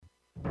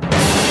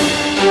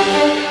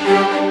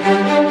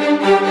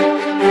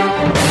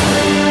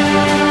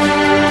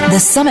The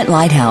Summit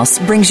Lighthouse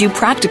brings you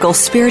practical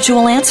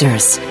spiritual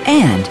answers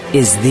and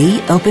is the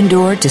open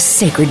door to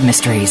sacred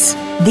mysteries.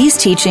 These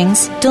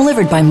teachings,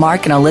 delivered by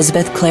Mark and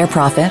Elizabeth Clare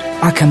Prophet,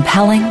 are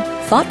compelling,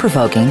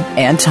 thought-provoking,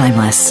 and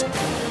timeless.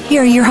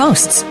 Here are your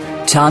hosts,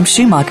 Tom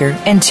Schumacher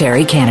and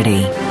Terry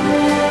Kennedy.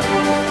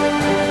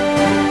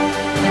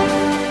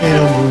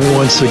 And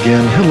once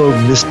again, hello,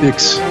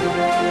 mystics,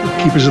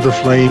 keepers of the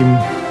flame,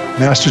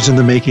 masters in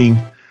the making.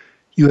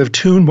 You have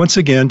tuned once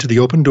again to the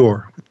open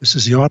door. This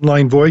is the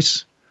online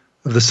voice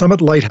of the Summit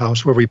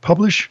Lighthouse, where we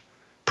publish,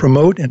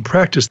 promote, and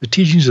practice the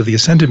teachings of the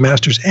Ascended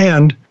Masters,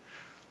 and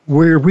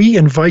where we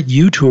invite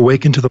you to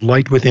awaken to the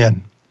light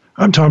within.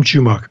 I'm Tom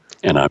Schumacher.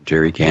 And I'm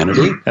Terry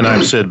Kennedy. And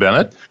I'm Sid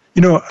Bennett.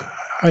 You know,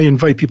 I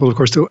invite people, of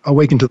course, to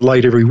awaken to the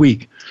light every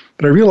week,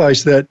 but I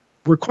realize that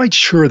we're quite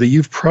sure that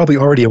you've probably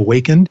already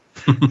awakened,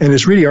 and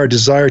it's really our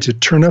desire to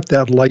turn up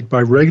that light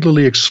by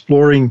regularly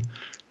exploring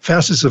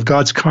facets of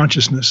God's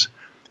consciousness.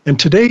 And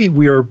today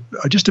we are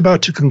just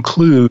about to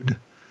conclude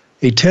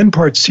a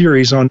 10-part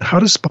series on how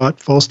to spot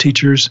false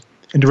teachers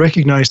and to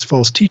recognize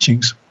false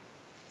teachings.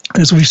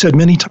 And as we've said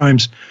many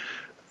times,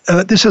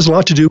 this has a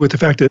lot to do with the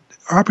fact that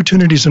our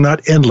opportunities are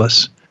not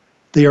endless.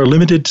 They are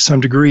limited to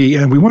some degree,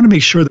 and we want to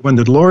make sure that when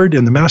the Lord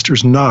and the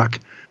Masters knock,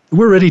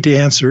 we're ready to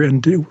answer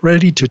and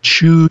ready to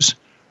choose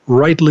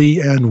rightly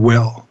and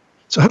well.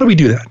 So how do we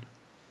do that?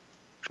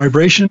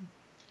 Vibration?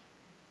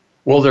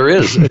 Well,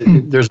 there's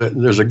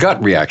a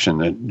gut reaction,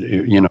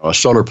 that a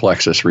solar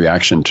plexus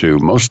reaction to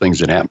most things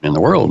that happen in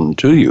the world and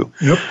to you.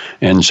 Yep.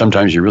 And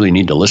sometimes you really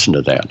need to listen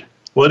to that.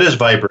 Well, it is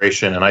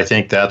vibration, and I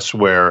think that's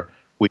where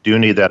we do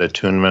need that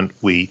attunement.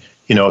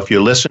 If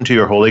you listen to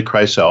your Holy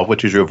Christ self,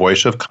 which is your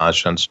voice of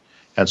conscience,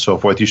 and so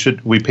forth,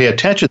 we pay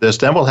attention to this,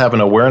 then we'll have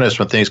an awareness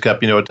when things come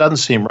up. It doesn't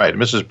seem right.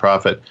 Mrs.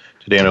 Prophet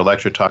today in her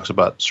lecture talks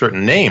about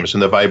certain names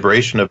and the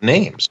vibration of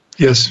names.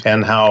 Yes.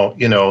 And how,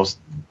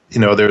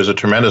 there's a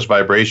tremendous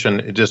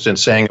vibration just in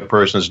saying a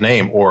person's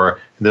name, or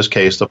in this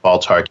case, the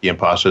false hierarchy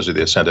imposters or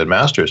the Ascended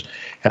Masters.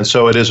 And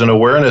so it is an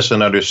awareness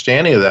and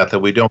understanding of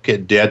that we don't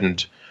get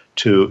deadened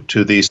to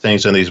these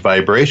things and these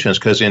vibrations,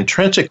 because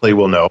intrinsically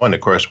we'll know, and of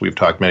course we've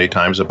talked many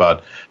times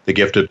about the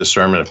gift of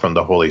discernment from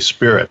the Holy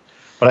Spirit.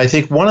 But I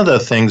think one of the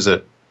things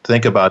that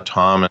think about,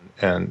 Tom,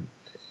 and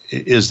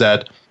is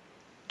that,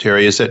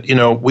 Terry, is that,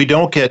 we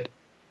don't get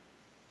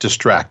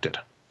distracted.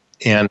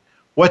 And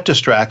what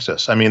distracts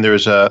us? I mean, there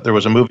was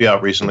a movie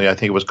out recently, I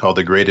think it was called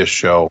The Greatest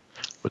Show.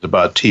 It was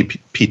about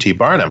P.T.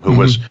 Barnum,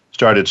 who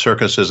started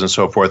circuses and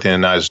so forth in the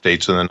United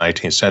States in the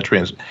 19th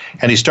century.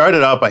 And he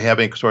started out by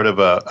having sort of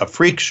a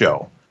freak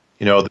show,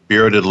 the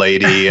bearded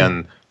lady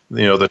and,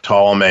 the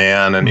tall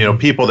man and,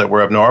 people that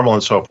were abnormal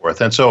and so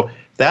forth. And so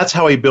that's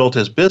how he built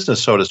his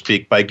business, so to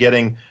speak, by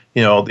getting,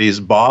 these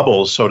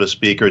baubles, so to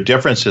speak, or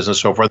differences and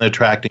so forth, and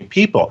attracting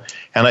people.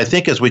 And I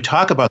think as we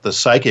talk about the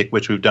psychic,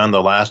 which we've done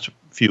the last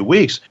few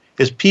weeks,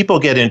 is people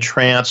get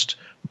entranced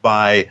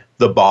by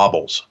the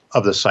baubles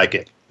of the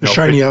psychic. The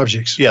shiny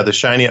objects. Yeah, the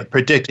shiny,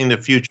 predicting the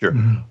future.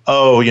 Mm-hmm.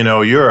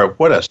 Oh,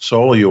 what a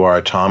soul you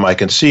are, Tom. I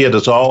can see it.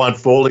 It's all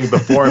unfolding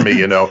before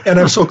me, And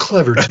I'm so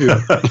clever, too.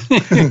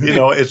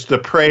 It's the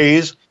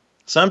praise,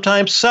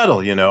 sometimes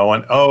subtle, and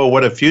oh,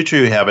 what a future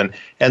you have.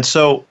 And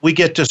so we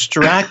get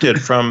distracted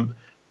from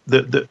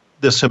the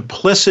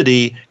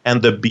simplicity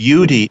and the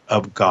beauty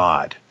of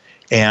God.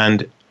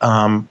 And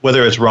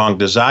whether it's wrong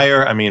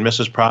desire, I mean,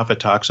 Mrs. Prophet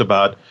talks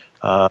about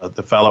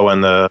the fellow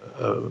in the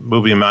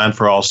movie Man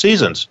for All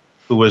Seasons,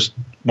 who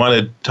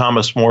wanted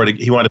Thomas More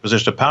he wanted a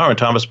position of power, and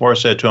Thomas More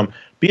said to him,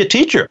 be a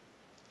teacher.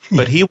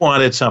 But he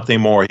wanted something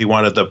more. He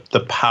wanted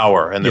the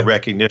power and the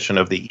recognition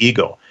of the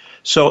ego.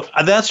 So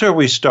that's where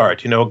we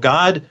start.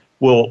 God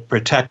will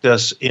protect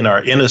us in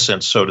our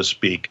innocence, so to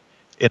speak,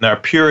 in our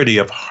purity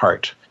of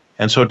heart.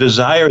 And so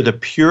desire the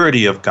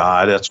purity of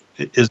God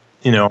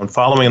and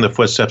following in the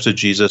footsteps of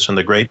Jesus and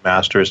the great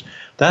masters.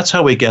 That's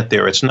how we get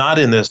there. It's not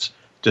in this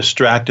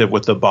distracted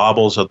with the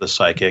baubles of the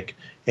psychic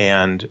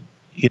and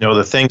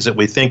the things that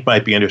we think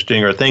might be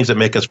interesting or things that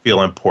make us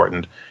feel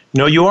important.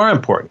 You are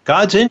important.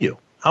 God's in you.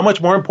 How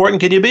much more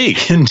important can you be?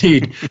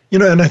 Indeed.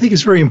 And I think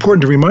it's very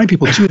important to remind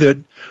people, too, that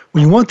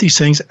when you want these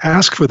things,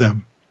 ask for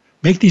them.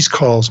 Make these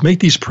calls, make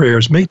these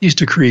prayers, make these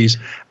decrees.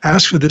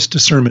 Ask for this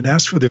discernment.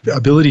 Ask for the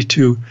ability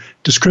to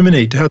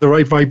discriminate, to have the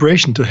right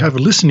vibration, to have a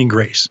listening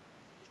grace.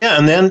 Yeah,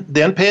 and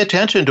then pay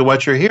attention to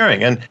what you're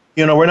hearing. And,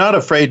 we're not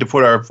afraid to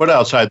put our foot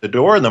outside the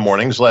door in the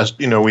mornings, lest,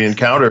 we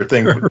encounter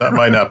things that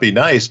might not be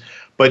nice.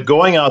 But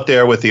going out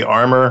there with the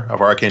armor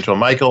of Archangel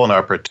Michael and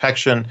our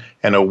protection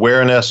and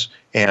awareness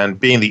and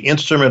being the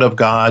instrument of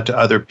God to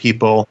other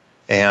people.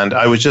 And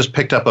I just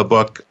picked up a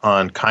book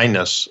on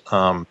kindness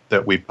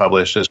that we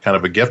published as kind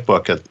of a gift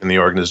book in the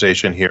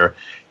organization here.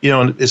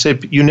 It's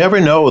you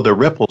never know the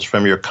ripples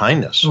from your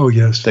kindness. Oh,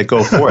 yes. That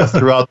go forth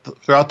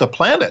throughout the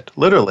planet,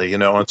 literally,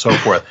 and so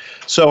forth.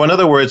 So in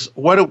other words,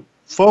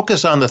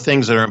 focus on the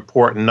things that are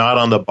important, not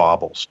on the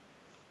baubles.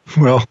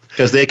 Well,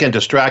 because they can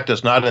distract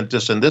us not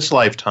just in this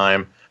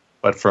lifetime,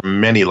 but for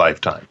many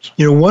lifetimes.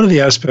 One of the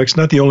aspects,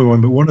 not the only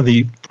one, but one of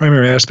the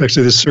primary aspects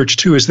of this search,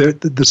 too, is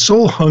that the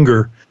soul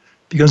hunger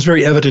becomes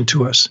very evident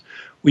to us.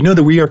 We know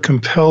that we are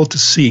compelled to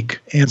seek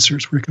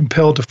answers. We're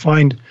compelled to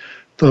find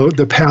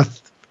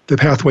the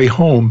pathway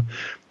home.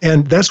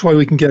 And that's why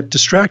we can get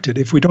distracted.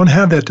 If we don't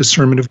have that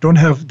discernment, if we don't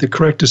have the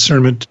correct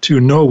discernment to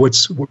know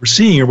what we're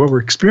seeing or what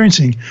we're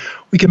experiencing,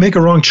 we can make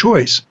a wrong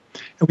choice.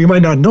 And we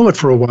might not know it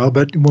for a while,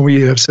 but when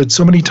we have said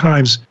so many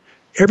times,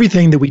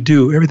 everything that we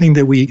do, everything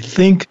that we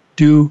think,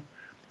 do,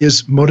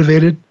 is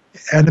motivated,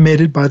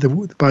 animated by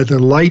the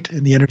light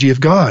and the energy of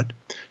God.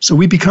 So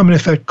we become, in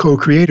effect,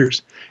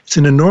 co-creators. It's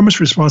an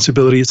enormous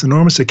responsibility. It's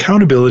enormous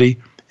accountability.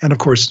 And, of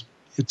course,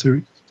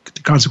 the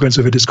consequence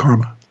of it is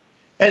karma.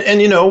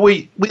 And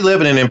we live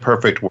in an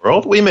imperfect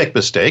world. We make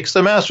mistakes.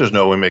 The masters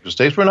know we make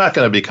mistakes. We're not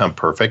going to become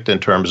perfect in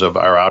terms of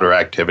our outer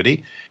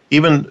activity.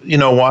 Even,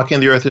 walking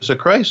the earth as a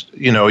Christ,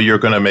 you're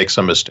going to make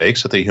some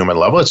mistakes at the human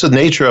level. It's the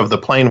nature of the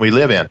plane we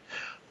live in.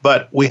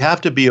 But we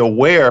have to be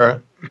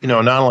aware,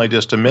 not only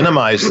just to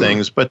minimize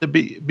things, but to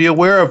be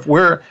aware of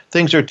where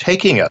things are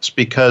taking us,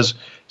 because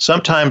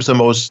sometimes the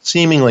most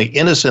seemingly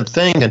innocent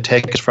thing can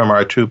take us from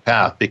our true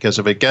path, because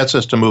if it gets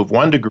us to move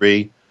 1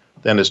 degree,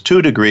 then it's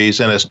 2 degrees,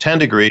 then it's 10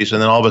 degrees,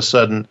 and then all of a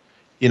sudden,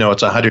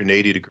 it's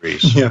 180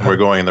 degrees. Yeah. We're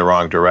going in the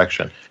wrong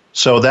direction.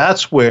 So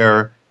that's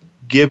where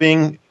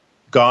giving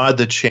God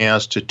the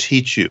chance to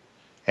teach you.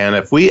 And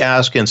if we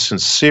ask in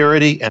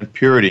sincerity and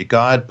purity,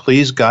 God,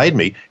 please guide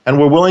me, and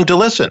we're willing to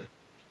listen.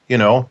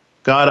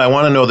 God, I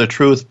want to know the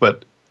truth,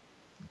 but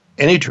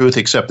any truth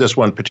except this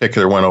one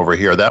particular one over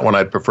here, that one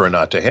I'd prefer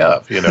not to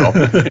have,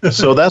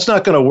 So that's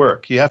not going to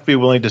work. You have to be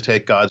willing to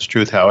take God's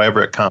truth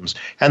however it comes.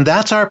 And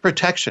that's our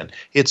protection.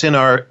 It's in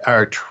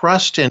our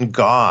trust in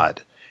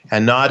God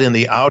and not in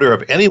the outer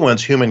of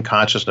anyone's human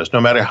consciousness,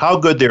 no matter how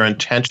good their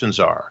intentions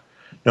are,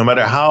 no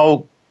matter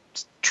how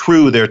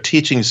true their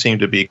teachings seem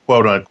to be,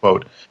 quote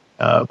unquote.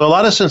 But a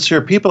lot of sincere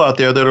people out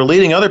there that are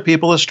leading other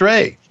people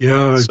astray.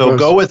 Yeah. So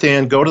go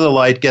within, go to the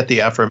light, get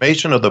the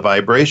affirmation of the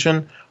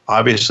vibration.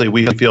 Obviously,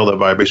 we feel the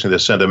vibration of the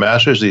Ascended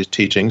Masters, these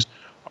teachings,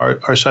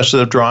 are such that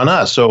have drawn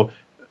us. So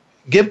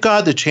give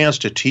God the chance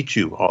to teach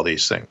you all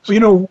these things.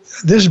 Well,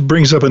 this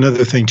brings up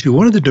another thing, too.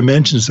 One of the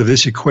dimensions of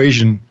this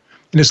equation,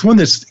 and it's one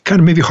that's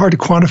kind of maybe hard to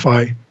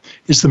quantify,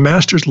 is the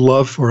Master's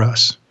love for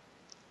us.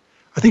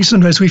 I think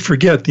sometimes we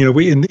forget,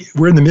 we're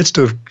in the midst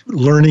of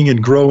learning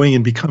and growing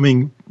and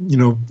becoming,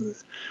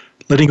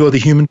 letting go of the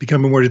human,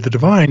 becoming more to the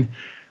divine.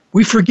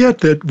 We forget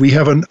that we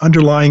have an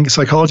underlying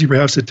psychology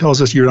perhaps that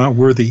tells us you're not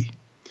worthy.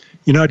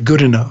 You're not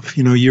good enough.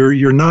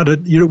 You're not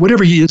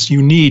whatever it is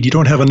you need, you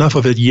don't have enough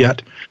of it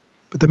yet.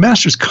 But the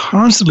masters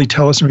constantly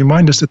tell us and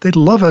remind us that they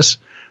love us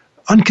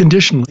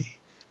unconditionally.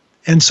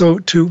 And so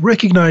to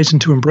recognize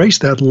and to embrace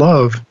that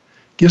love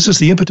gives us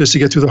the impetus to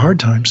get through the hard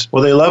times.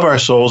 Well, they love our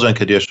souls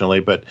unconditionally,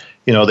 but,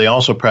 they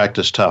also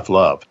practice tough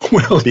love.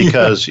 Well,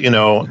 because,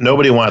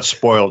 nobody wants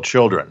spoiled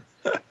children,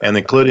 and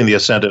including the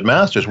Ascended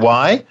Masters.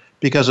 Why?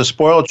 Because a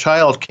spoiled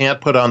child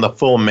can't put on the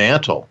full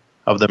mantle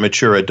of the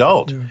mature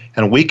adult. Yeah.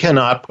 And we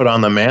cannot put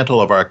on the mantle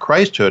of our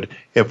Christhood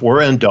if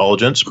we're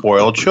indulgent,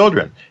 spoiled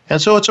children.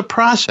 And so it's a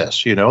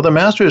process, The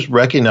Masters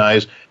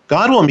recognize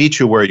God will meet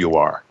you where you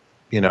are.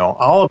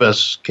 All of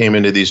us came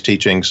into these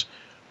teachings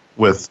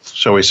with,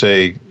 shall we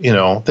say,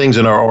 things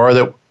in our aura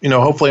that,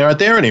 hopefully aren't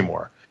there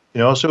anymore.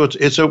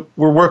 So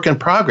we're work in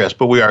progress,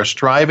 but we are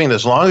striving.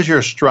 As long as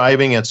you're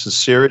striving in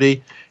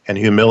sincerity and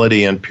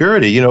humility and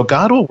purity,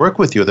 God will work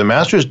with you. The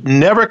Masters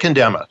never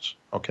condemn us.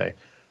 Okay.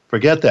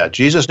 Forget that.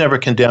 Jesus never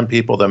condemned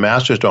people. The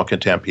Masters don't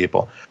condemn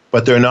people.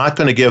 But they're not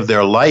going to give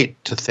their light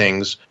to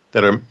things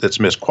that's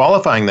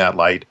misqualifying that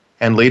light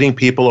and leading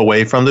people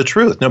away from the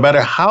truth, no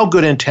matter how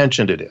good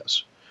intentioned it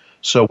is.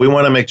 So we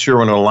want to make sure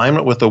we're in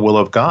alignment with the will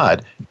of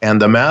God.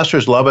 And the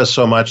Masters love us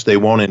so much they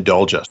won't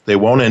indulge us. They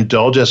won't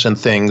indulge us in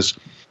things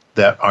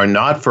that are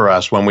not for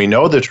us when we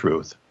know the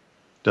truth.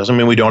 Doesn't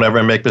mean we don't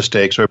ever make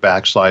mistakes or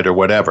backslide or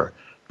whatever.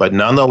 But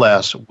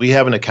nonetheless, we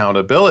have an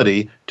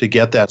accountability to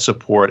get that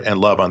support and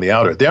love on the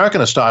outer. They aren't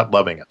going to stop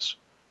loving us.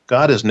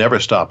 God has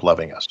never stopped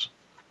loving us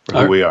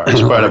for who we are, in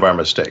spite of our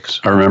mistakes.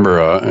 I remember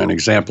an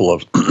example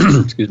of,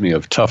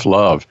 of tough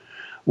love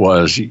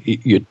was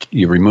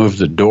you remove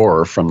the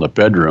door from the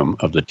bedroom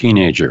of the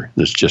teenager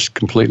that's just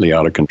completely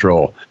out of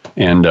control.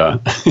 And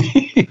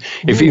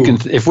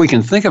if we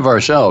can think of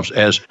ourselves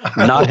as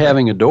not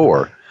having a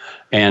door,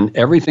 and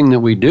everything that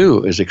we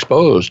do is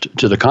exposed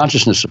to the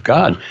consciousness of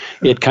God,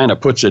 it kind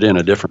of puts it in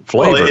a different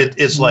flavor. Well,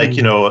 it's like,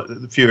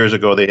 a few years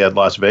ago,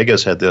 Las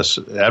Vegas had this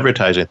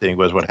advertising thing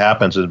was what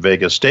happens in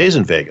Vegas stays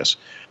in Vegas.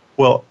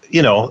 Well,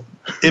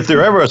 if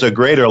there ever is a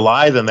greater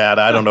lie than that,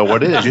 I don't know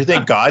what it is. You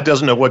think God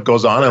doesn't know what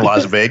goes on in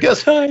Las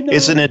Vegas?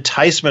 It's an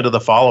enticement of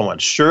the following.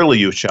 Surely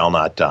you shall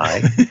not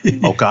die.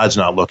 Oh, God's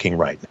not looking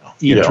right now.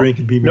 Eat, drink,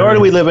 and be merry. Nor do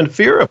we live in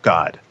fear of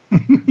God.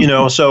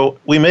 So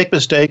we make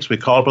mistakes. We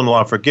call upon the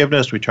law of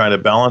forgiveness. We try to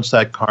balance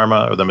that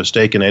karma or the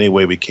mistake in any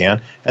way we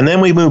can. And then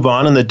we move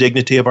on in the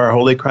dignity of our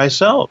holy Christ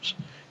selves.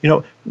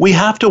 We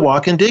have to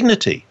walk in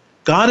dignity.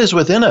 God is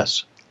within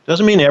us.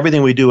 Doesn't mean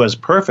everything we do is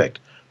perfect,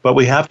 but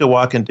we have to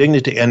walk in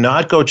dignity and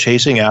not go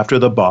chasing after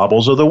the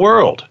baubles of the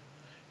world.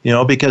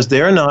 because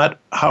they're not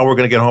how we're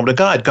going to get home to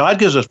God. God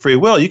gives us free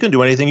will. You can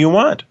do anything you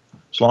want.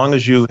 As long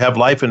as you have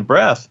life and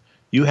breath,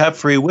 you have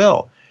free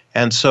will.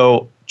 And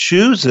so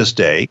choose this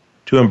day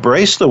to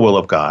embrace the will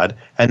of God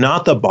and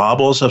not the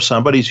baubles of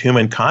somebody's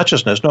human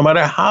consciousness, no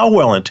matter how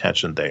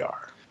well-intentioned they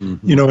are. And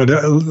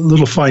a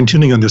little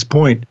fine-tuning on this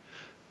point,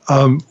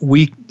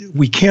 we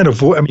can't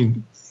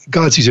avoid,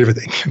 God sees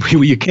everything.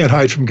 You can't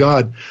hide from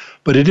God,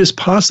 but it is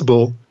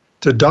possible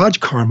to dodge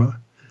karma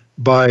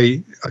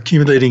by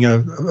accumulating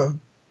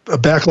a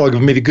backlog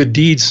of maybe good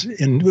deeds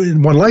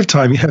in one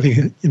lifetime.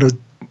 Having,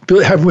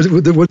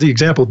 what's the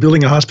example?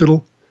 Building a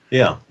hospital.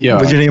 Yeah.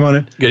 With your name on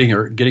it. Getting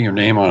your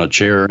name on a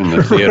chair in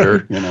the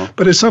theater.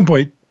 But at some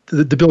point,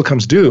 the bill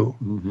comes due.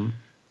 Mm-hmm.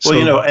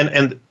 Well,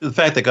 and the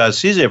fact that God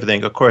sees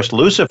everything, of course,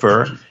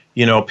 Lucifer,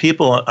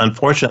 people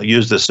unfortunately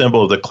use the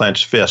symbol of the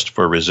clenched fist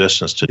for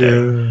resistance today.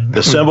 Yeah.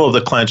 The symbol of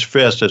the clenched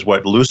fist is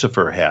what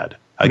Lucifer had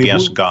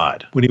against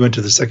God when he went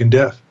to the second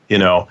death.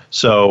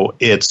 So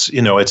it's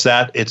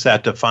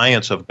that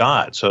defiance of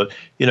God. So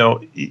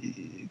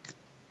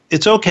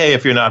it's okay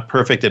if you're not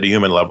perfect at a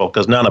human level,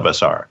 because none of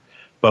us are.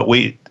 But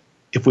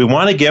if we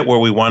want to get where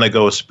we want to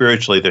go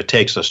spiritually, there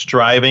takes a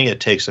striving,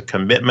 it takes a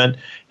commitment,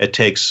 it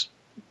takes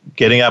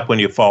getting up when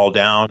you fall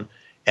down,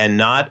 and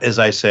not, as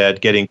I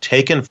said, getting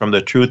taken from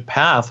the truth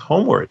path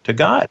homeward to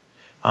God.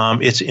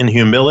 It's in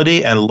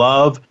humility and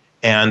love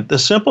and the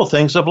simple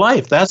things of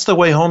life. That's the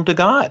way home to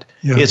God.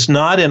 Yeah. It's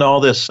not in all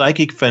this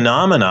psychic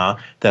phenomena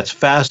that's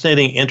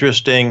fascinating,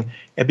 interesting,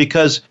 and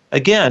because,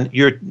 again,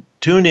 you're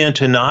tuned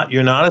into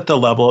you're not at the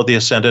level of the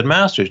ascended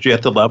masters. You're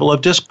at the level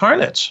of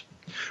discarnates.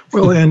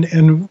 Well,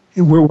 and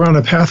we're on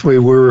a pathway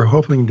where we're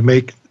hoping to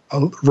make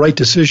right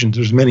decisions,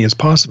 as many as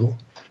possible.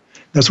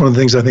 That's one of the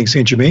things I think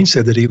St. Germain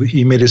said, that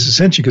he made his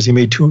ascension because he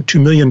made 2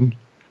 million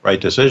right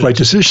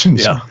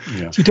decisions. Yeah.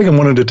 So you take them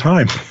one at a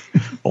time.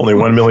 Only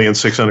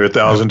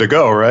 1,600,000 to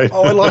go, right?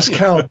 Oh, I lost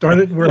count. Darn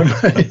it. Where am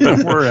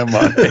I? Where am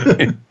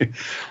I?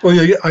 Well,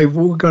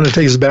 we're going to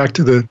take us back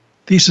to the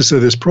thesis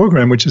of this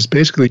program, which is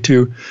basically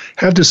to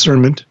have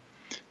discernment,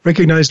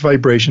 recognize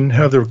vibration,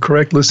 have the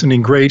correct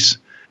listening grace,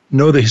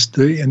 know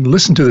and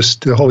listen to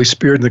the Holy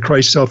Spirit and the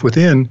Christ self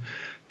within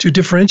to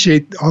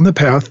differentiate on the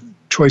path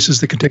choices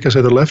that can take us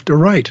either left or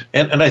right.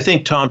 And I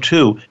think, Tom,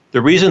 too,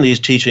 the reason these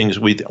teachings,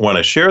 we want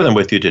to share them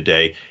with you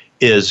today,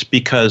 is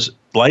because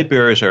light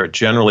bearers are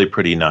generally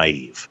pretty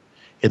naive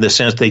in the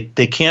sense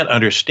they can't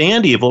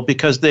understand evil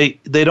because they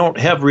don't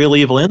have real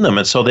evil in them.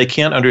 And so they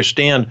can't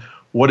understand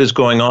what is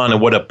going on and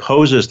what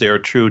opposes their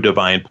true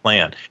divine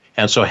plan.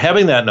 And so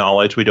having that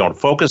knowledge, we don't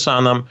focus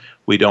on them.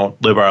 We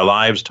don't live our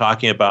lives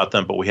talking about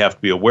them, but we have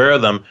to be aware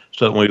of them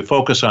so that when we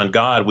focus on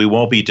God, we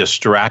won't be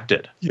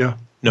distracted. Yeah.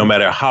 No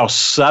matter how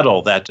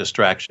subtle that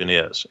distraction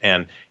is.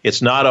 And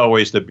it's not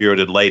always the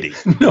bearded lady.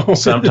 No.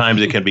 Sometimes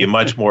it can be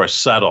much more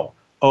subtle.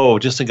 Oh,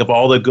 just think of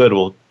all the good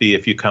will be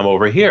if you come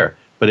over here.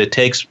 But it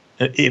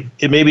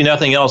may be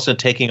nothing else than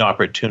taking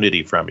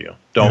opportunity from you.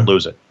 Don't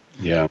lose it.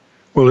 Yeah.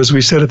 Well, as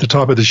we said at the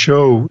top of the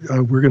show,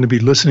 we're going to be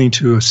listening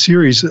to a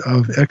series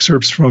of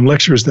excerpts from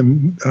lectures that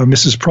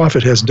Mrs.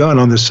 Prophet has done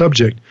on this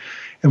subject.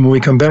 And when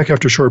we come back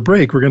after a short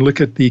break, we're going to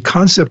look at the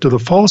concept of the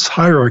false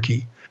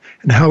hierarchy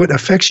and how it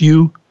affects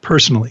you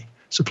personally.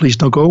 So please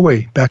don't go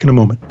away. Back in a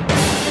moment.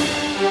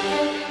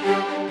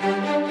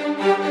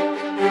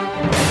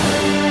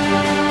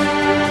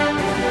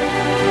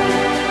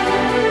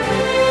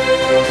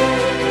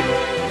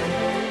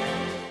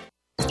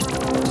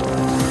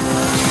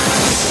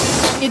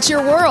 It's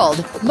your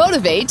world.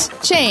 Motivate,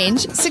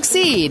 change,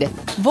 succeed.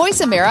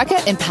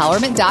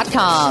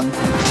 VoiceAmericaEmpowerment.com.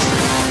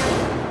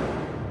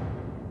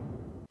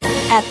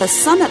 At the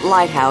Summit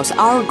Lighthouse,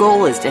 our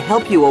goal is to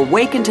help you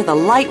awaken to the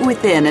light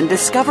within and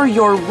discover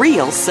your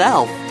real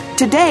self.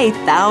 Today,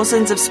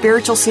 thousands of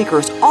spiritual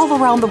seekers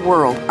all around the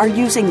world are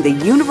using the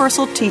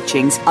universal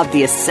teachings of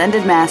the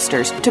Ascended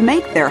Masters to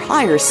make their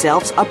higher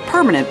selves a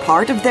permanent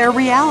part of their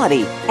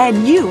reality.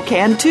 And you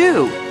can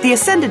too. The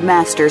Ascended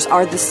Masters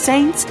are the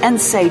saints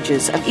and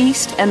sages of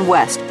East and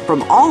West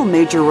from all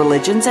major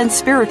religions and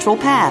spiritual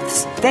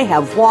paths. They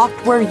have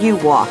walked where you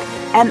walk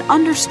and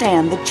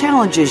understand the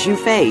challenges you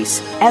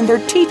face, and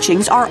their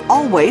teachings are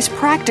always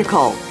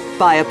practical.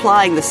 By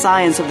applying the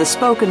science of the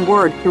spoken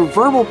word through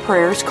verbal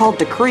prayers called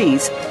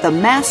decrees, the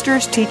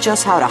Masters teach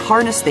us how to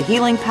harness the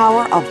healing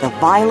power of the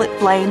violet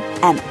flame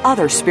and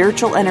other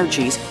spiritual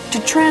energies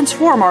to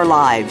transform our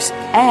lives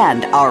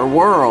and our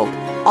world.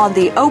 On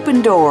The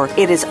Open Door,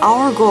 it is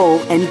our goal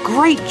and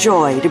great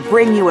joy to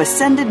bring you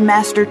Ascended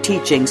Master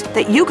teachings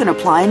that you can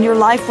apply in your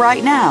life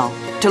right now.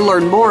 To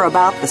learn more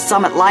about the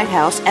Summit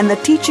Lighthouse and the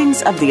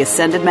teachings of the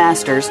Ascended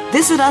Masters,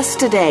 visit us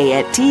today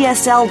at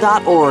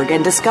tsl.org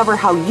and discover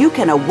how you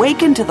can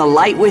awaken to the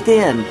light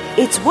within.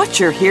 It's what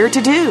you're here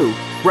to do.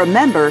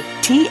 Remember,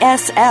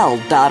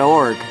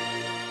 tsl.org.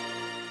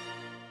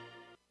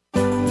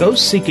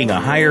 Those seeking a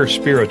higher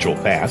spiritual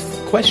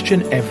path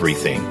question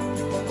everything.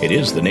 It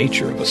is the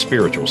nature of a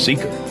spiritual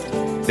seeker.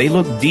 They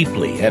look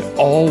deeply at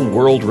all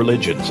world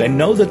religions and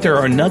know that there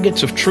are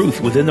nuggets of truth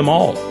within them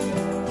all.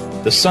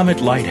 The Summit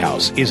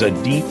Lighthouse is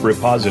a deep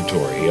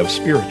repository of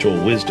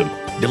spiritual wisdom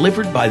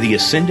delivered by the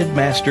Ascended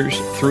Masters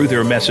through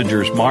their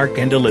messengers Mark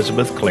and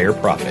Elizabeth Clare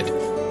Prophet.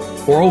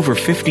 For over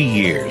 50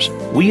 years,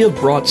 we have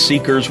brought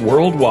seekers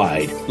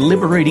worldwide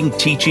liberating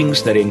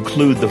teachings that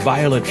include the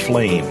violet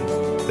flame,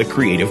 the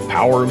creative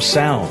power of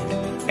sound,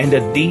 and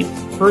a deep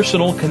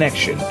personal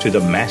connection to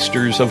the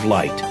Masters of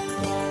Light.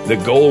 The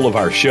goal of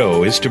our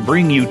show is to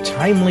bring you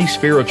timely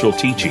spiritual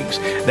teachings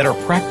that are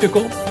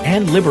practical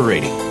and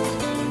liberating.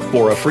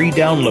 For a free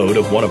download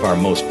of one of our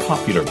most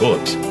popular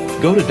books,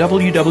 go to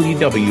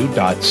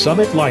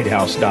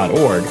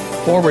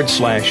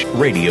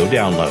www.summitlighthouse.org/radio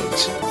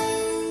downloads.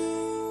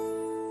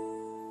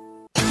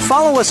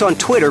 Follow us on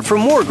Twitter for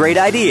more great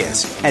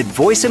ideas at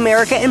Voice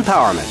America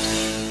Empowerment.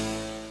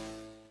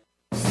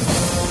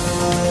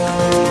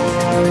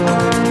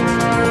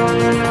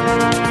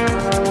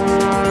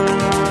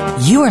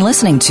 You are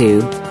listening to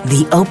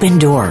The Open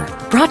Door,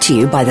 brought to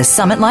you by the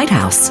Summit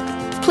Lighthouse.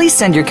 Please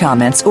send your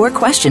comments or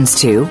questions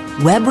to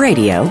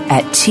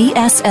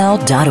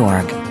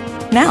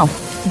webradio@tsl.org. Now,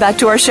 back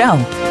to our show.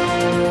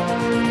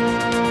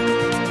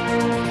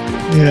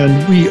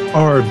 And we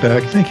are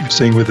back. Thank you for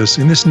staying with us.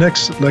 In this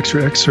next lecture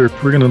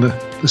excerpt, we're going to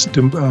listen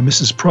to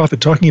Mrs.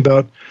 Prophet talking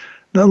about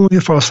not only the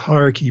false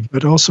hierarchy,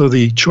 but also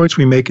the choice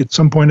we make at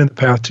some point in the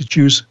path to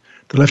choose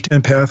the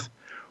left-hand path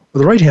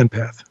or the right-hand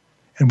path.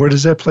 And where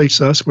does that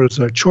place us? Where does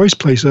our choice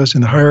place us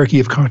in the hierarchy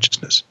of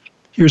consciousness?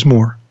 Here's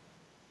more.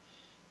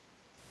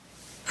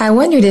 I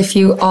wondered if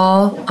you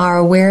all are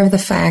aware of the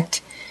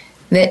fact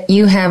that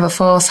you have a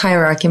false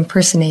hierarch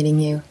impersonating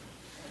you.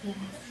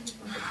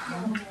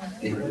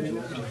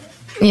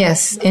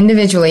 Yes,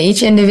 individually.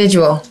 Each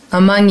individual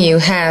among you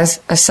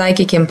has a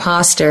psychic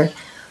imposter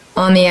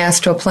on the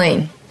astral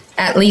plane.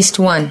 At least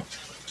one.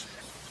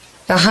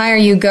 The higher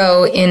you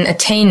go in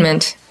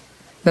attainment,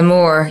 the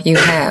more you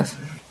have.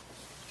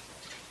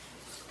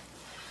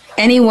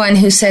 Anyone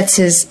who sets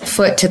his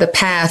foot to the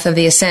path of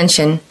the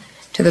ascension,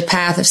 to the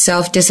path of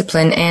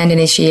self-discipline and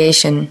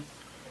initiation,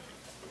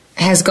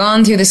 has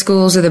gone through the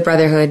schools of the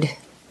Brotherhood.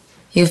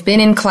 You've been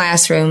in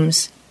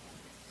classrooms.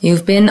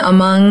 You've been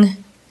among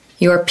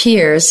your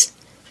peers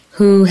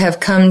who have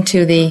come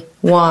to the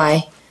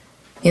Y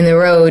in the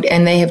road,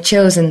 and they have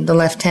chosen the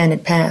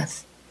left-handed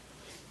path.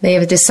 They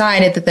have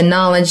decided that the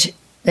knowledge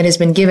that has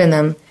been given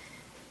them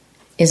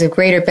is of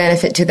greater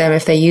benefit to them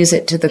if they use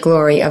it to the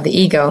glory of the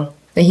ego,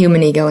 the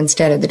human ego,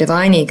 instead of the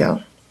divine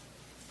ego.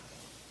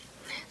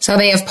 So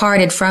they have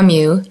parted from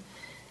you,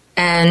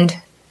 and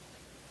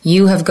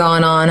you have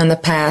gone on the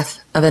path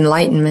of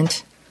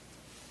enlightenment,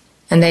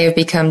 and they have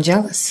become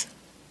jealous,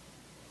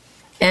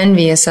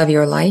 envious of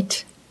your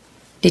light,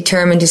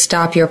 determined to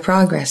stop your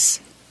progress.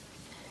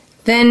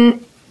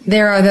 Then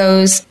there are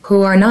those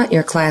who are not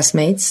your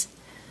classmates,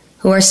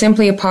 who are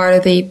simply a part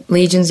of the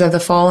legions of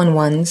the fallen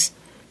ones,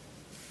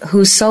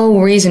 whose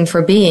sole reason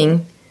for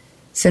being,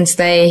 since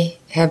they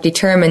have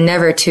determined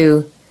never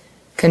to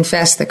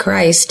confess the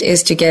Christ,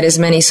 is to get as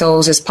many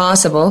souls as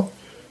possible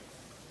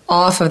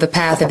off of the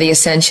path of the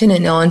ascension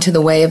and onto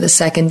the way of the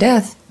second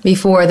death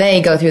before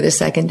they go through the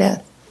second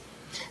death.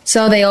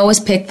 So they always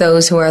pick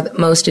those who are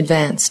most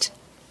advanced.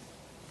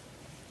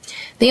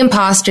 The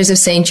impostors of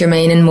Saint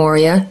Germain and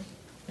Moria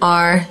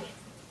are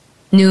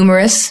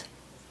numerous,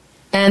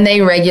 and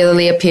they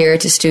regularly appear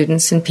to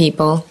students and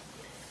people,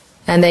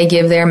 and they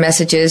give their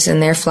messages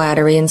and their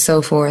flattery and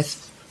so forth.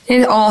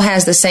 And it all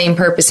has the same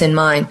purpose in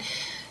mind,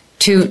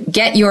 to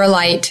get your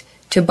light,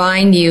 to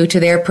bind you to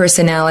their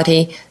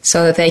personality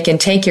so that they can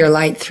take your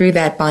light through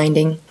that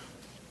binding,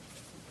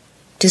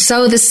 to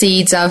sow the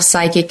seeds of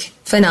psychic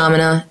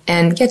phenomena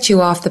and get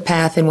you off the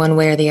path in one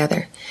way or the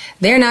other.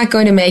 They're not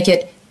going to make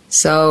it,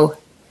 so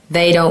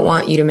they don't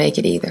want you to make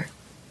it either.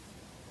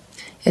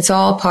 It's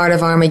all part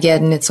of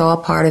Armageddon. It's all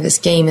part of this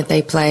game that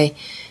they play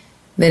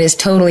that is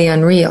totally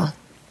unreal.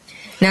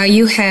 Now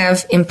you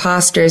have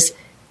imposters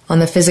on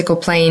the physical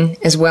plane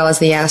as well as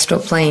the astral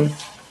plane.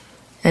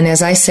 And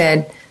as I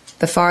said,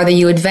 the farther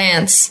you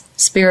advance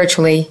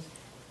spiritually,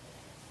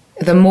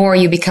 the more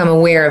you become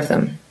aware of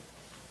them.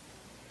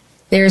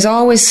 There is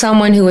always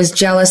someone who is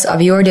jealous of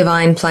your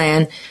divine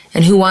plan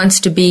and who wants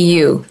to be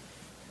you.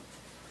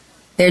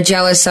 They're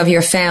jealous of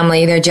your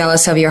family, they're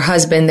jealous of your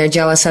husband, they're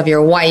jealous of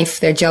your wife,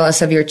 they're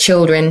jealous of your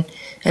children,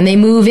 and they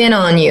move in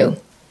on you.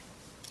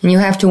 And you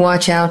have to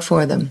watch out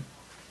for them.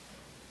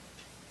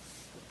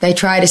 They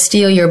try to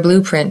steal your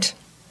blueprint.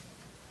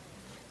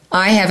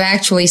 I have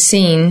actually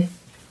seen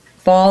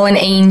fallen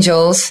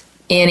angels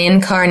in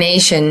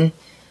incarnation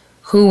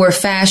who were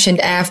fashioned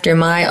after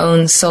my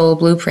own soul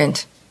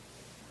blueprint,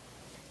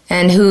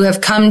 and who have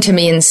come to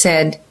me and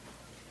said,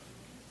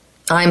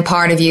 I'm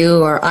part of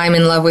you, or I'm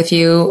in love with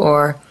you,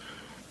 or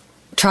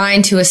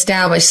trying to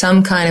establish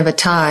some kind of a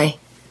tie.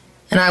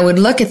 And I would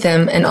look at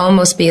them and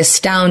almost be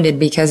astounded,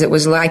 because it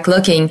was like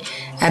looking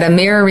at a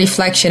mirror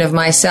reflection of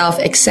myself,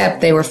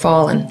 except they were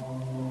fallen.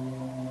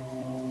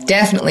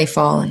 Definitely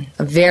fallen.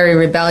 A very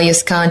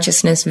rebellious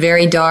consciousness,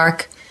 very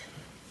dark,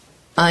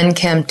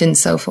 unkempt, and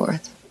so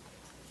forth.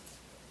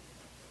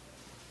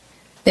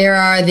 There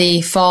are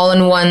the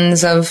fallen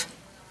ones of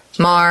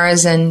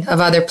Mars and of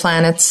other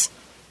planets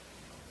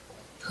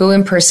who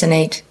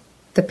impersonate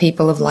the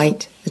people of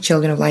light, the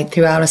children of light,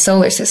 throughout a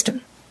solar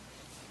system.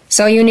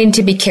 So you need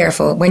to be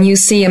careful. When you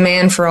see A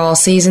Man for All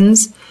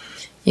Seasons,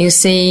 you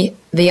see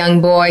the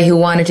young boy who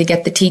wanted to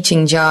get the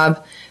teaching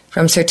job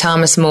from Sir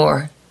Thomas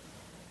More.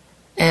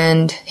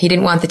 And he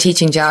didn't want the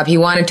teaching job. He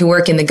wanted to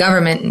work in the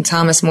government, and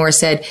Thomas More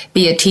said,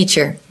 be a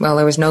teacher. Well,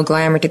 there was no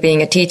glamour to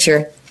being a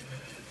teacher.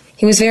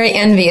 He was very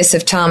envious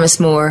of Thomas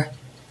More.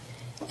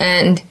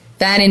 And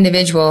that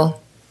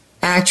individual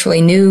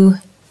actually knew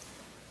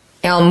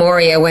El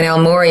Moria when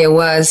El Moria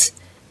was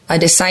a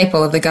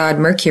disciple of the god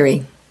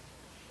Mercury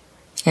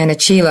and a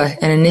Chela,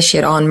 an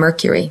initiate on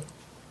Mercury.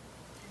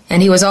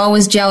 And he was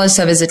always jealous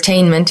of his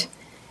attainment.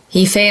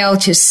 He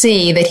failed to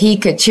see that he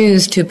could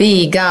choose to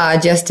be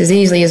God just as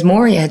easily as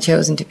Moria had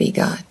chosen to be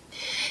God.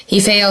 He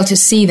failed to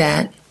see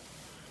that.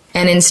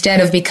 And instead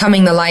of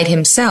becoming the light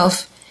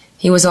himself,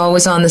 he was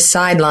always on the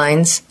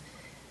sidelines,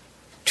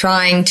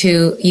 trying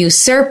to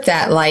usurp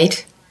that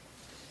light,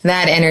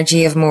 that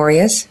energy of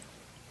Moria's,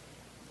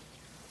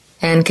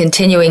 and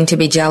continuing to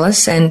be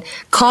jealous and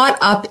caught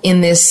up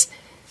in this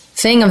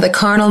thing of the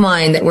carnal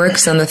mind that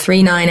works on the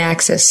 3-9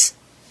 axis.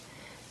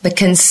 The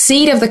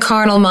conceit of the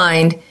carnal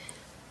mind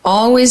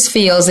always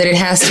feels that it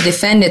has to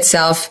defend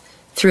itself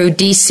through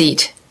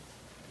deceit.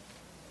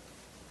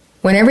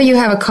 Whenever you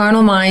have a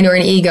carnal mind or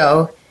an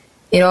ego,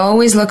 it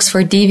always looks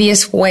for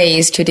devious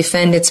ways to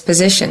defend its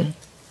position.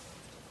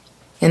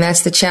 And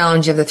that's the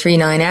challenge of the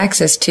 3-9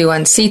 axis, to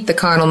unseat the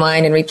carnal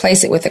mind and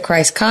replace it with the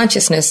Christ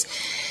consciousness.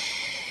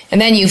 And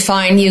then you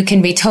find you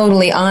can be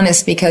totally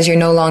honest because you're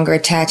no longer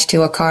attached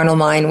to a carnal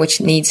mind which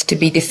needs to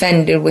be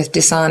defended with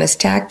dishonest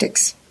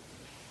tactics.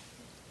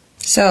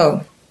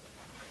 So,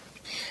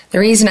 the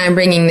reason I'm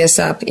bringing this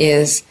up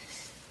is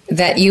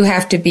that you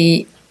have to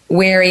be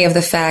wary of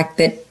the fact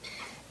that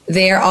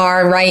there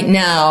are right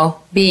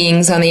now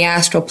beings on the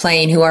astral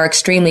plane who are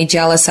extremely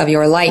jealous of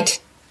your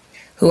light,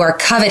 who are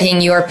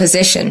coveting your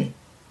position,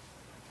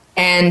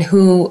 and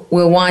who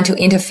will want to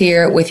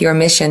interfere with your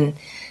mission.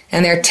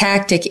 And their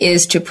tactic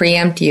is to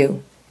preempt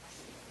you.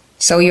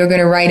 So you're going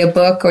to write a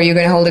book, or you're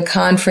going to hold a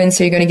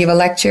conference, or you're going to give a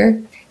lecture.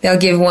 They'll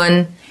give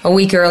one a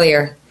week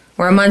earlier,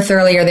 or a month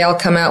earlier they'll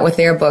come out with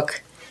their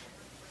book.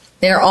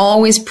 They're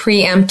always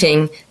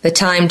preempting the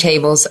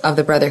timetables of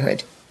the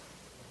Brotherhood.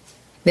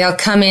 They'll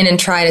come in and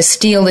try to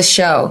steal the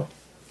show.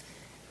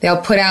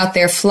 They'll put out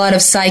their flood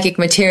of psychic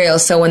material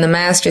so when the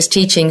Master's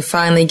teaching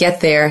finally get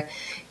there,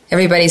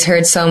 everybody's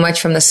heard so much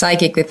from the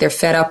psychic that they're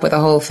fed up with the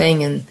whole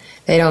thing and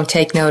they don't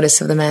take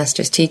notice of the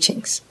Master's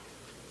teachings.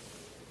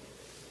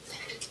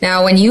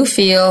 Now, when you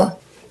feel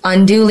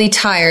unduly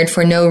tired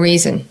for no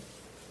reason,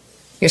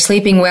 you're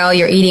sleeping well,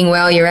 you're eating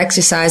well, you're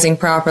exercising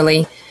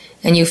properly,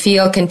 and you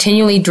feel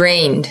continually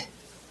drained,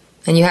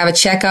 and you have a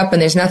checkup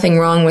and there's nothing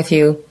wrong with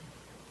you,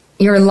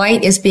 your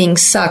light is being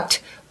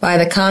sucked by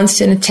the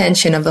constant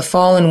attention of the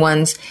fallen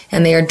ones,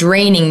 and they are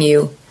draining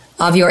you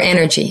of your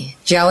energy.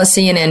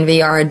 Jealousy and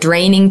envy are a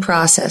draining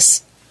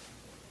process.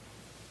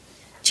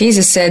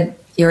 Jesus said,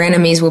 your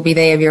enemies will be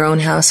they of your own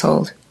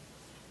household.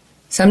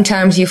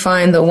 Sometimes you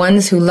find the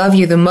ones who love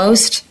you the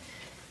most,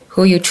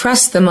 who you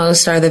trust the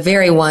most, are the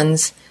very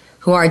ones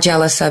who are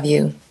jealous of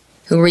you,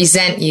 who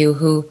resent you,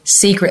 who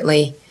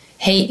secretly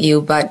hate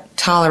you but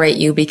tolerate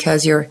you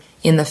because you're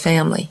in the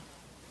family.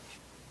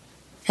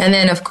 And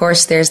then, of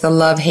course, there's the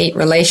love-hate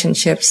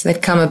relationships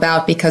that come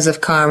about because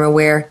of karma,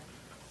 where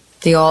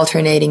the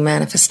alternating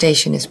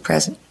manifestation is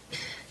present.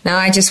 Now,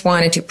 I just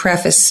wanted to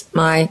preface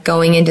my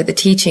going into the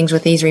teachings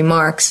with these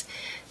remarks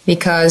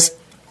because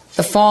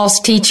the false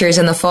teachers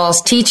and the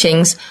false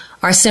teachings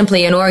are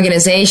simply an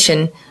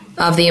organization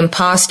of the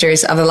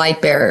imposters of the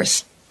light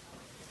bearers.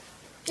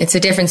 It's the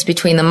difference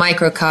between the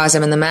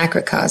microcosm and the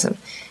macrocosm.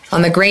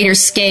 On the greater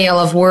scale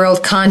of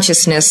world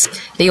consciousness,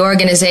 the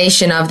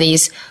organization of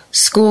these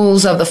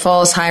schools of the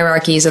false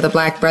hierarchies of the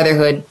Black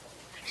Brotherhood,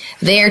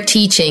 their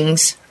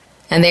teachings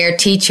and their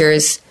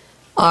teachers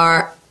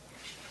are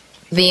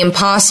the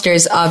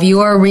imposters of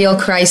your real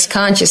Christ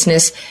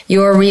consciousness,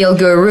 your real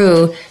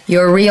guru,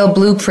 your real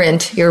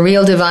blueprint, your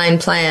real divine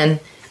plan,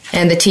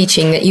 and the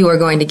teaching that you are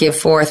going to give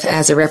forth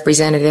as a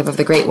representative of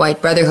the Great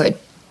White Brotherhood.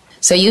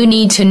 So you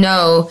need to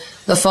know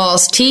the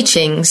false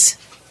teachings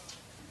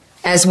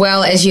as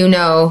well as you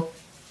know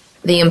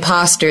the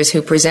imposters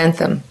who present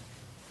them.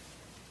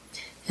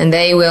 And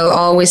they will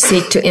always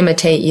seek to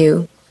imitate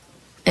you.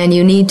 And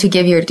you need to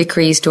give your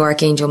decrees to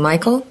Archangel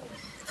Michael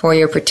for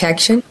your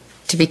protection,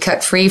 to be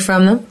cut free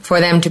from them, for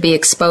them to be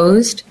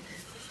exposed.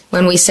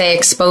 When we say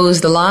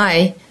expose the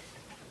lie,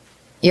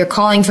 you're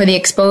calling for the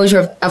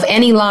exposure of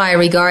any lie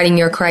regarding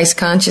your Christ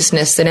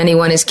consciousness that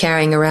anyone is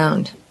carrying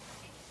around.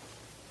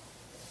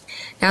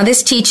 Now,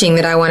 this teaching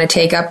that I want to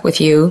take up with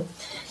you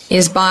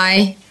is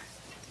by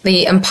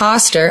the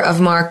impostor of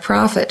Mark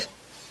Prophet.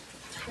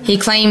 He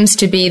claims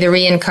to be the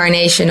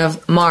reincarnation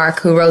of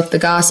Mark, who wrote the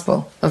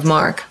Gospel of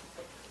Mark.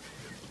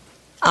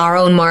 Our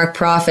own Mark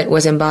Prophet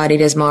was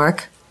embodied as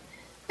Mark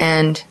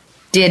and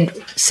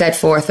did set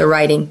forth the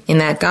writing in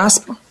that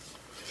Gospel.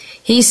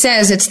 He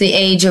says it's the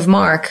age of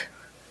Mark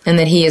and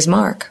that he is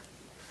Mark.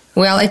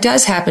 Well, it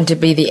does happen to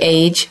be the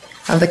age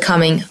of the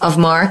coming of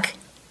Mark,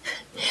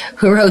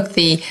 who wrote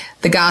the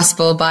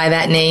gospel by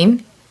that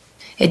name.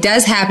 It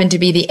does happen to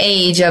be the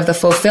age of the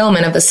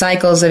fulfillment of the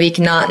cycles of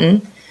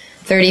Akhenaten,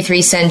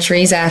 33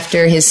 centuries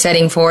after his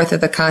setting forth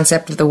of the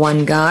concept of the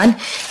one God.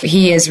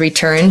 He is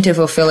returned to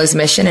fulfill his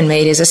mission and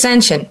made his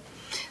ascension.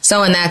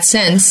 So in that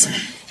sense,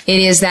 it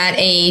is that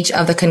age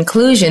of the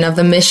conclusion of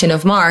the mission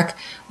of Mark,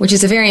 which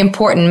is a very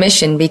important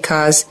mission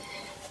because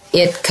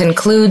it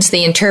concludes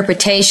the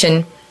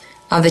interpretation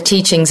of the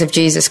teachings of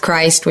Jesus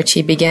Christ, which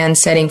he began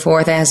setting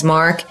forth as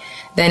Mark,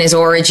 then his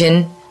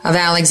origin of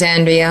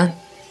Alexandria,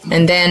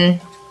 and then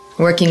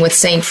working with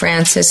St.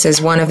 Francis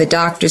as one of the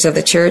doctors of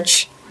the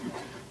church,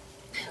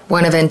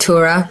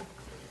 Buenaventura.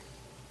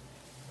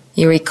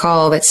 You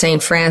recall that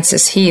St.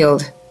 Francis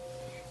healed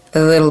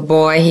the little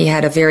boy. He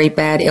had a very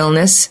bad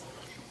illness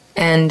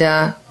and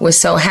was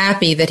so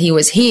happy that he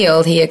was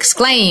healed, he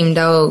exclaimed,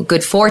 "Oh,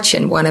 good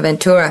fortune,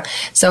 Buenaventura."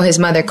 So his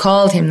mother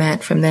called him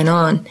that from then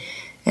on.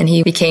 And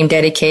he became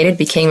dedicated,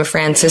 became a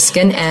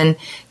Franciscan, and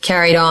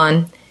carried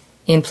on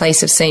in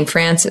place of St.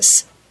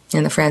 Francis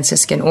in the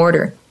Franciscan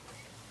order.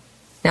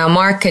 Now,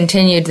 Mark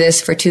continued this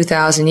for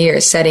 2,000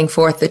 years, setting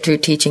forth the true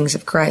teachings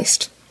of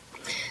Christ.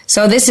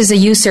 So this is a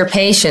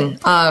usurpation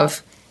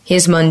of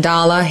his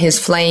mandala, his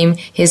flame,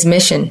 his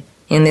mission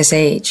in this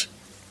age.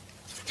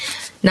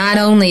 Not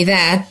only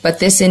that, but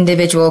this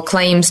individual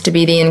claims to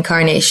be the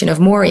incarnation of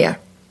Moria.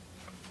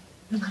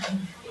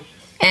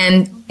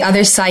 And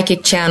other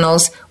psychic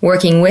channels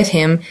working with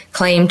him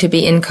claim to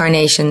be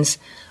incarnations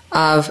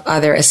of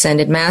other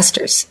ascended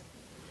masters.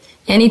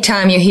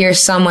 Anytime you hear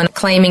someone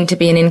claiming to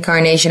be an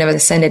incarnation of an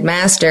ascended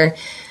master,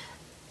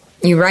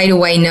 you right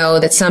away know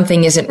that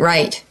something isn't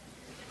right.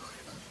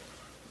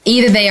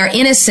 Either they are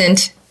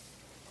innocent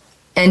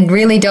and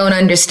really don't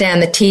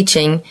understand the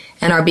teaching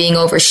and are being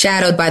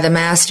overshadowed by the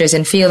masters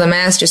and feel the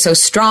master so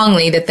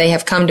strongly that they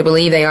have come to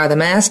believe they are the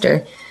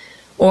master,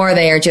 or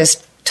they are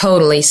just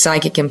totally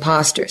psychic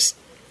imposters.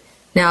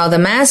 Now, the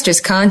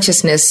master's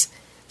consciousness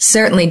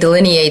certainly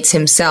delineates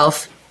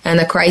himself and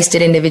the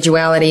Christed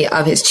individuality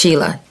of his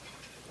Chela.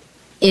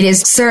 It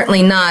is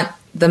certainly not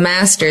the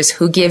masters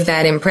who give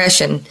that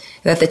impression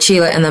that the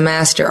Chela and the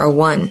master are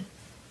one.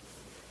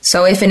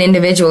 So if an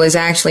individual is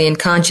actually in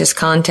conscious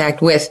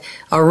contact with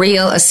a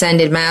real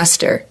ascended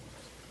master,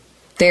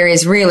 there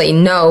is really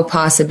no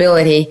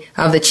possibility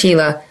of the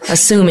Chela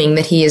assuming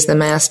that he is the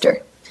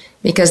master.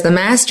 Because the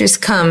masters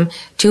come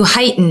to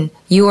heighten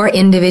your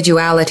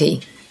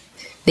individuality,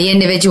 the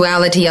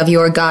individuality of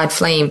your God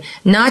flame,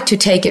 not to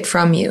take it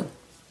from you.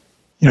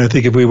 I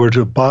think if we were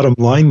to bottom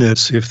line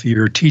this, if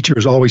your teacher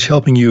is always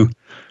helping you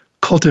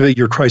cultivate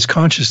your Christ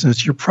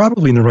consciousness, you're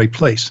probably in the right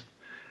place.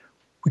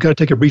 We got to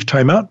take a brief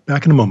time out.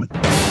 Back in a moment.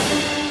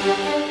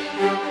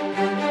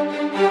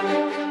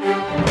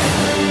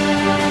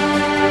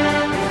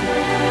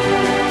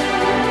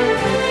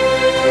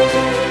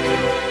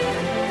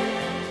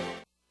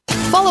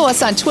 Follow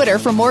us on Twitter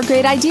for more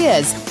great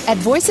ideas at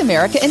Voice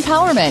America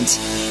Empowerment.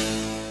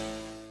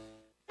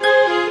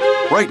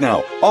 Right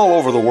now, all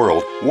over the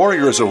world,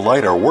 warriors of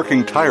light are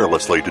working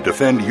tirelessly to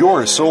defend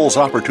your soul's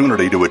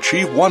opportunity to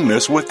achieve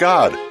oneness with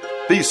God.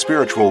 These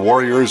spiritual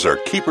warriors are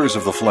keepers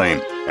of the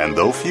flame, and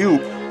though few,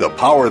 the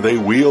power they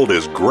wield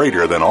is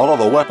greater than all of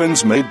the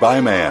weapons made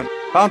by man.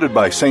 Founded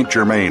by St.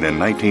 Germain in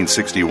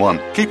 1961,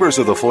 Keepers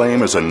of the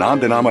Flame is a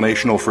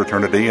non-denominational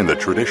fraternity in the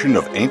tradition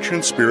of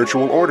ancient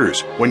spiritual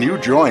orders. When you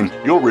join,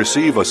 you'll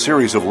receive a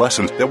series of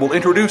lessons that will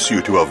introduce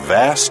you to a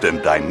vast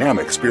and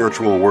dynamic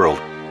spiritual world.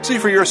 See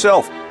for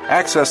yourself.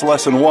 Access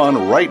Lesson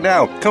 1 right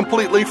now,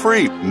 completely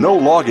free, no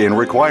login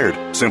required.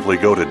 Simply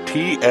go to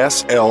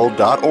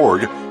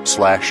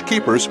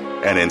tsl.org/keepers,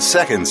 and in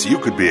seconds you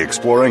could be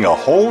exploring a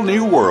whole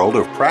new world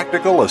of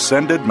practical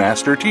Ascended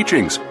Master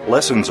teachings.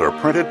 Lessons are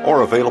printed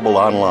or available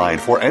online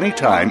for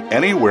anytime,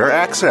 anywhere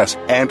access,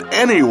 and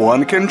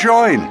anyone can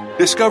join.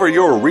 Discover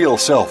your real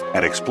self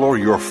and explore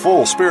your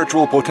full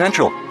spiritual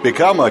potential.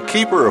 Become a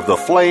keeper of the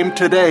flame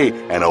today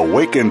and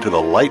awaken to the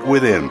light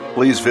within.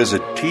 Please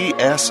visit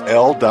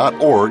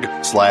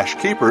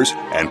tsl.org/keepers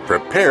and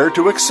prepare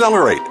to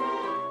accelerate.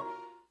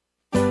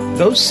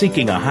 Those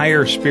seeking a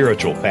higher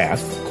spiritual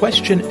path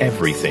question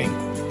everything.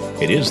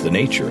 It is the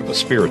nature of a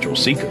spiritual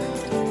seeker.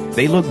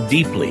 They look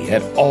deeply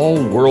at all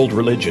world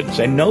religions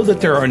and know that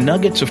there are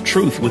nuggets of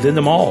truth within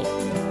them all.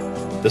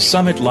 The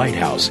Summit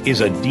Lighthouse is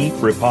a deep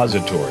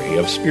repository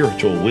of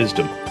spiritual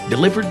wisdom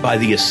delivered by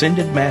the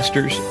Ascended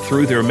Masters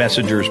through their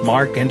messengers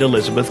Mark and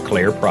Elizabeth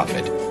Clare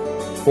Prophet.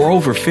 For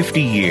over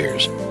 50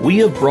 years, we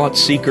have brought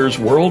seekers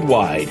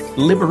worldwide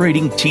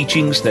liberating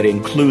teachings that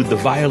include the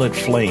violet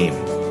flame,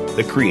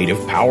 the creative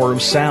power of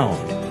sound,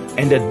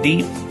 and a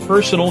deep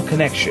personal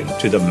connection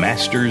to the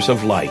Masters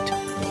of Light.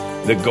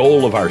 The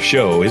goal of our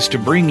show is to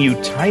bring you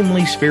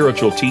timely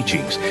spiritual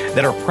teachings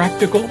that are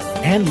practical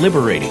and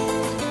liberating.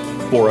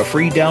 For a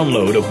free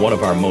download of one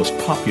of our most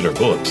popular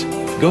books,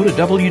 go to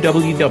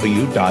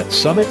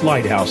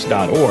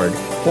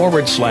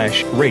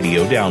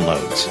www.summitlighthouse.org/radio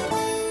downloads.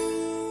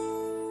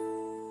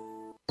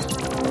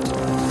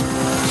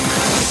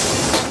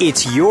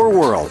 It's your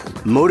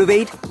world.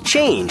 Motivate,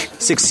 change,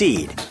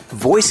 succeed.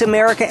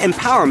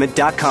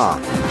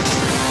 VoiceAmericaEmpowerment.com.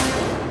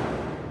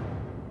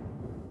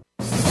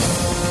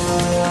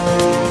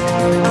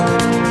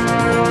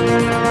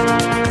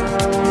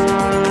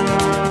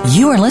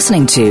 You are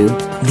listening to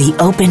The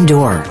Open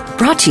Door,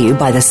 brought to you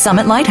by the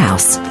Summit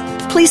Lighthouse.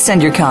 Please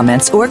send your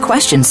comments or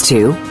questions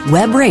to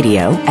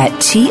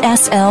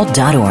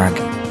webradio@tsl.org.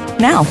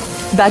 Now,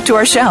 back to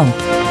our show.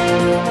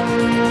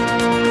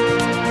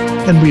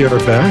 And we are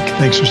back.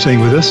 Thanks for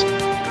staying with us.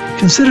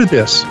 Consider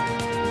this.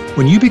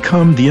 When you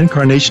become the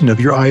incarnation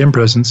of your I Am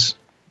Presence,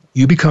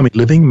 you become a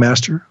living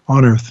master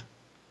on earth.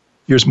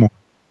 Here's more.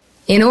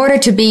 In order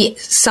to be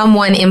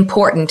someone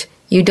important,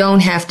 you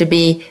don't have to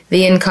be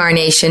the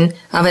incarnation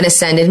of an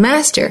ascended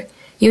master.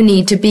 You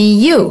need to be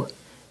you.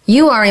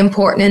 You are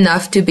important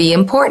enough to be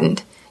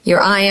important.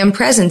 Your I Am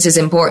Presence is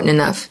important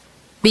enough.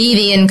 Be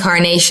the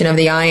incarnation of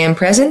the I Am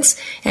Presence,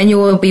 and you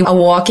will be a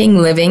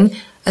walking, living,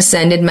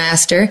 ascended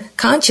master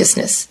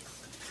consciousness,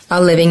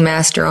 a living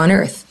master on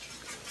earth.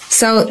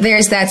 So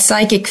there's that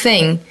psychic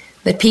thing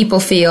that people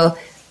feel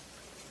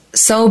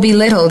so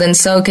belittled and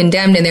so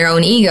condemned in their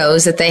own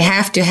egos that they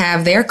have to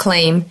have their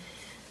claim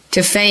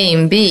to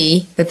fame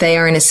be that they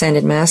are an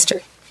ascended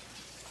master.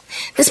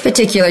 This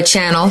particular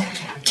channel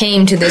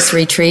came to this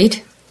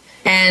retreat,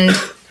 and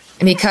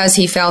because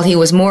he felt he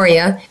was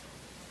Moria,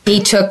 he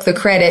took the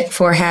credit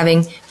for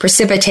having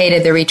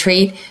precipitated the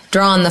retreat,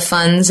 drawn the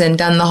funds, and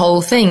done the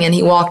whole thing, and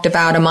he walked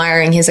about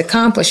admiring his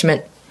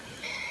accomplishment.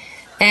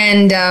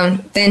 And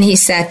then he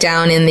sat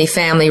down in the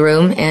family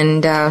room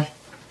and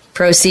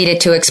proceeded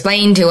to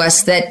explain to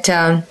us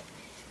that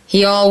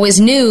he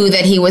always knew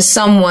that he was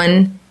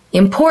someone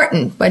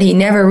important, but he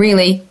never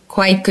really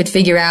quite could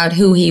figure out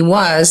who he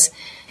was.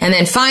 And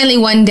then finally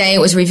one day it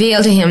was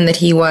revealed to him that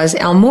he was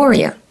El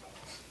Moria.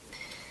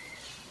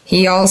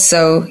 He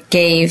also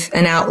gave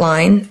an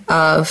outline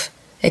of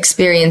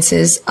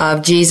experiences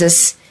of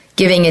Jesus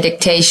giving a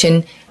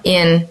dictation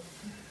in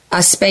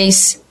a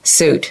space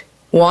suit,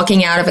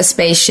 walking out of a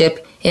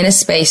spaceship in a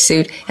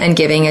spacesuit and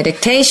giving a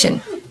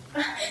dictation.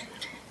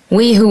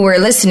 We who were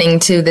listening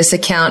to this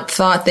account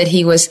thought that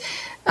he was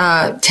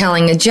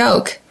telling a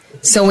joke,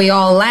 so we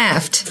all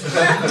laughed.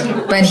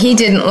 But he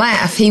didn't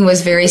laugh. He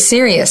was very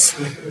serious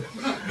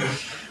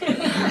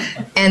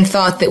and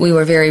thought that we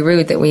were very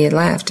rude that we had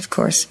laughed, of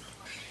course.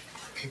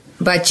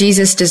 But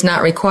Jesus does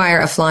not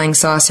require a flying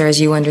saucer, as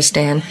you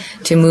understand,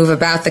 to move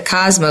about the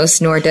cosmos,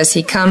 nor does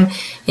he come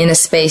in a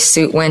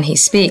spacesuit when he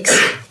speaks.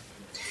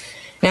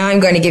 Now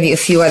I'm going to give you a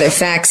few other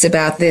facts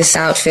about this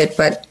outfit,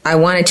 but I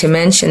wanted to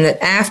mention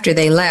that after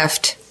they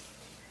left,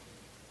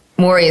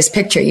 Moria's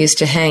picture used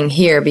to hang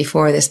here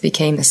before this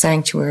became the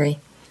sanctuary,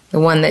 the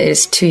one that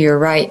is to your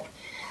right.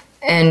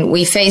 And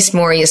we faced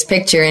Moria's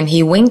picture, and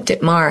he winked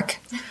at Mark.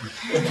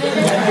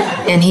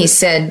 And he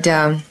said,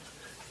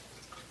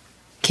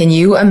 can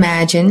you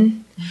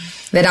imagine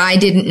that I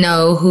didn't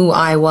know who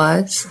I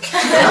was?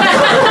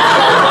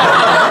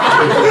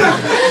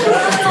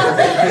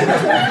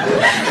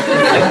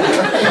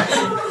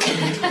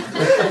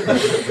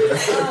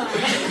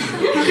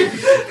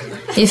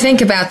 You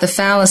think about the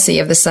fallacy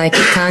of the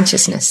psychic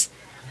consciousness.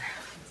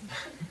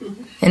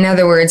 In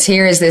other words,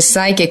 here is this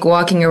psychic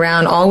walking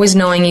around, always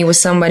knowing he was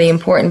somebody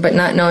important, but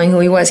not knowing who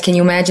he was. Can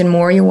you imagine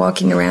Moria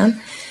walking around,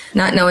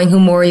 not knowing who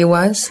Moria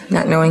was,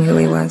 not knowing who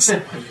he was?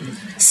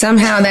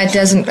 Somehow that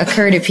doesn't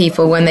occur to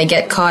people when they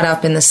get caught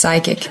up in the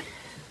psychic.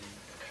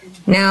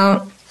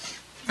 Now,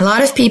 a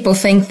lot of people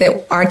think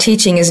that our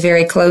teaching is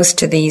very close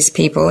to these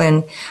people,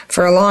 and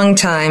for a long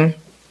time,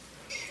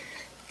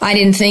 I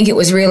didn't think it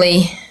was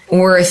really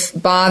worth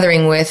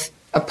bothering with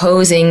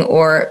opposing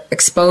or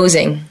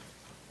exposing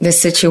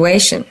this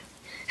situation.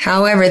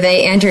 However,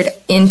 they entered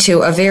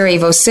into a very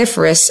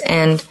vociferous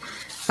and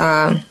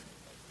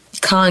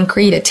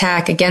concrete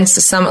attack against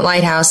the Summit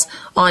Lighthouse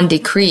on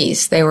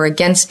decrees. They were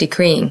against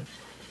decreeing.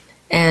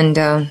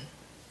 And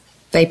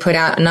they put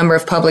out a number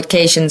of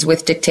publications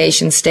with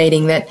dictations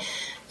stating that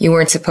you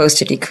weren't supposed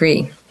to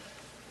decree.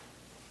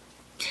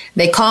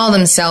 They call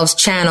themselves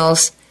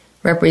channels.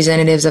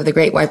 Representatives of the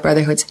Great White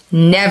Brotherhoods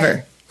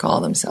never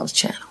call themselves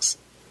channels.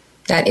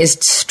 That is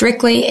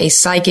strictly a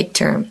psychic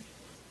term.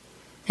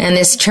 And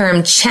this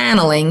term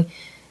channeling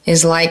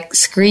is like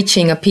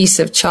screeching a piece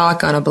of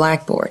chalk on a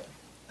blackboard.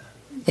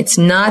 It's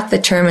not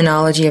the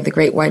terminology of the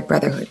Great White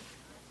Brotherhood.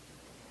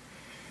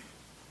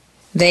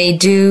 They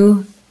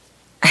do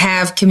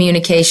have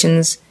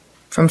communications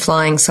from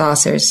flying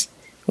saucers,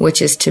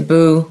 which is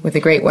taboo with the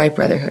Great White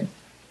Brotherhood.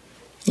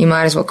 You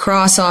might as well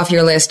cross off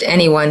your list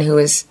anyone who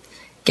is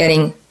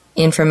getting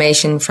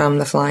information from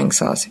the flying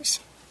saucers.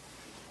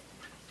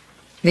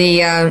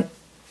 The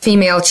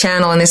female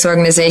channel in this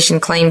organization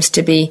claims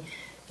to be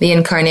the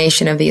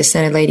incarnation of the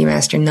Ascended Lady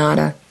Master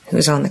Nada,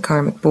 who's on the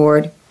karmic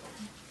board.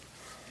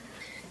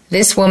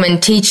 This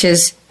woman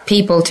teaches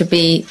people to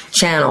be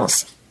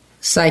channels,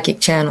 psychic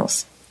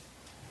channels.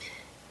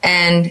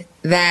 And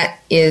that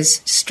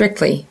is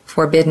strictly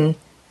forbidden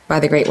by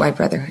the Great White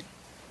Brotherhood.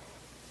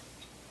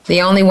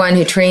 The only one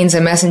who trains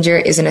a messenger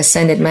is an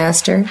Ascended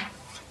Master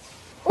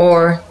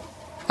or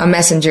a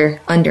messenger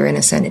under an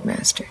ascended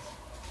master.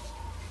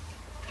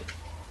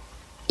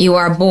 You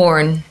are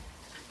born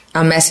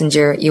a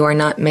messenger. You are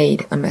not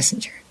made a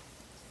messenger.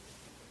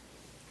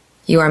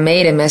 You are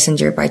made a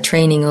messenger by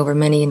training over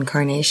many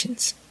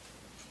incarnations.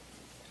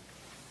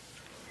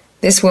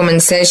 This woman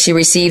says she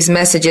receives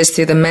messages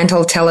through the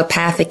mental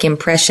telepathic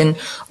impression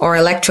or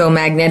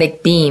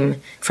electromagnetic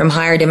beam from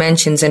higher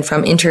dimensions and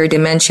from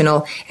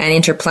interdimensional and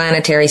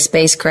interplanetary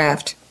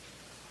spacecraft.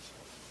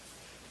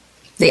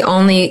 The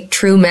only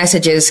true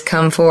messages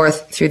come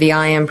forth through the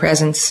I Am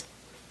Presence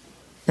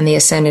and the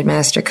Ascended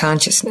Master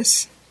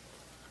Consciousness.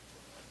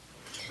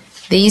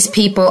 These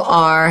people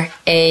are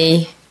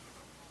a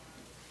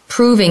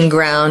proving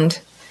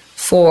ground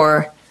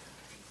for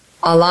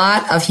a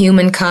lot of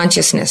human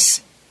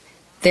consciousness.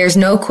 There's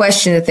no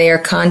question that they are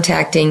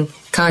contacting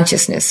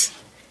consciousness,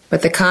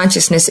 but the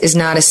consciousness is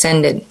not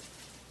ascended.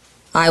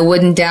 I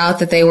wouldn't doubt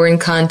that they were in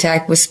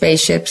contact with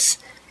spaceships,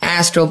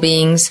 astral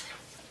beings,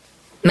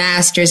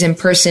 masters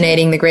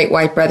impersonating the Great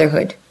White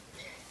Brotherhood.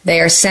 They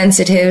are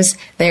sensitives,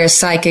 they are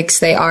psychics,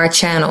 they are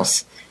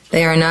channels.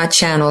 They are not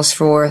channels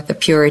for the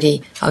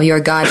purity of your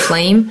God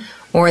flame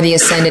or the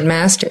ascended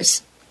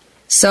masters.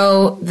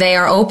 So they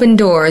are open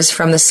doors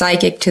from the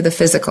psychic to the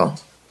physical,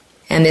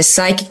 and this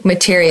psychic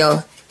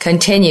material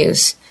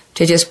continues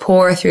to just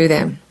pour through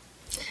them.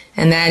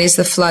 And that is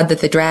the flood that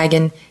the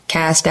dragon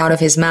cast out of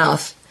his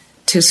mouth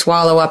to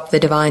swallow up the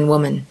divine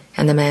woman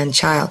and the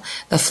man-child.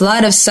 The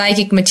flood of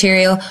psychic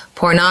material,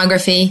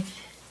 pornography,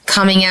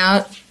 coming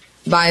out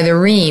by the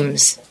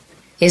reams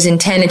is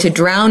intended to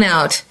drown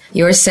out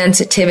your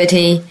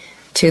sensitivity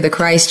to the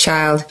Christ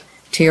child,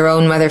 to your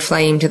own mother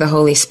flame, to the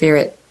Holy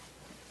Spirit.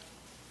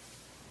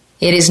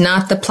 It is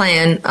not the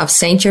plan of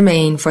Saint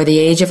Germain for the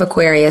age of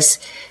Aquarius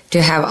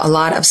to have a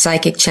lot of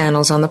psychic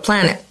channels on the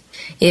planet.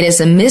 It is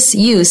a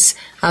misuse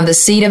of the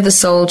seat of the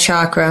soul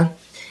chakra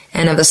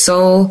and of the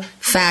soul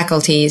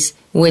faculties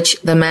which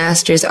the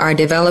masters are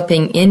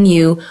developing in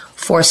you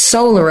for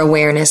solar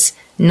awareness,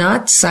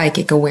 not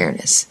psychic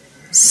awareness.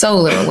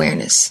 Solar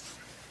awareness.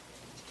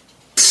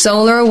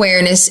 Solar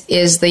awareness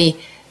is the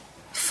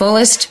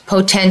fullest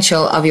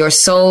potential of your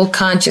soul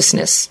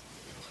consciousness,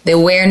 the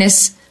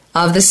awareness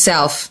of the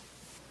self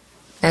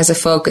as a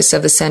focus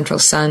of the central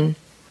sun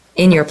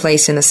in your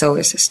place in the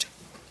solar system.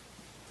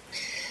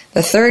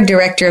 The third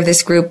director of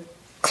this group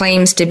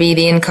claims to be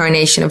the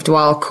incarnation of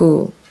Dwal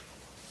Kul.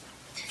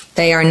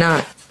 They are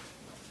not.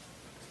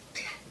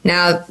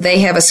 Now, they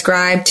have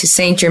ascribed to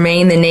Saint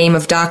Germain the name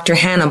of Dr.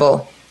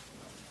 Hannibal,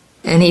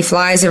 and he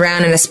flies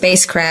around in a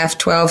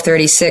spacecraft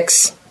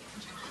 1236.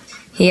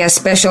 He has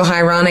special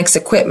Hieronyx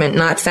equipment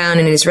not found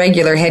in his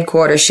regular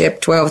headquarters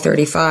ship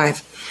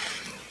 1235.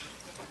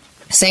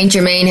 Saint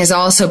Germain has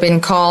also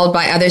been called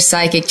by other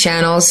psychic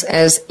channels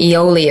as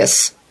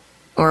Aeolus,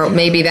 or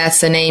maybe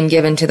that's the name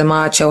given to the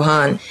Ma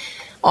Chohan.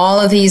 All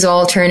of these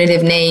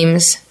alternative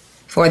names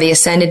for the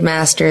Ascended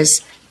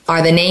Masters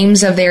are the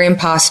names of their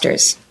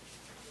impostors.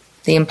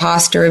 The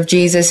impostor of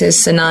Jesus is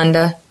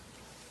Sananda.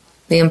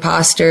 The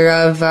impostor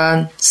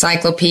of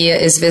Cyclopeia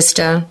is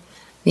Vista.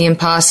 The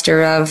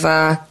impostor of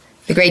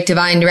the Great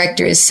Divine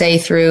Director is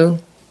Sethru.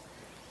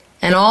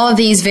 And all of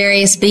these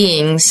various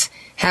beings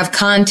have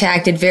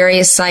contacted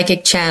various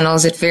psychic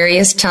channels at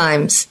various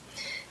times,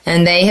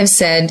 and they have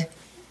said,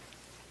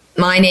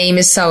 my name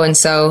is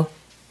so-and-so.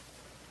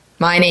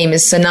 My name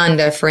is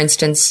Sananda, for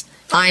instance.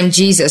 I'm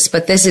Jesus,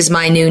 but this is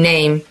my new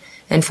name,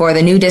 and for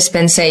the new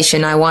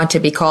dispensation, I want to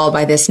be called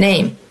by this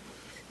name.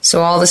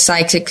 So all the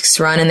psychics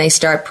run and they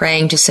start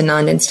praying to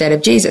Sananda instead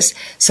of Jesus.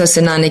 So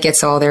Sananda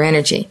gets all their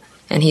energy,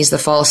 and he's the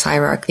false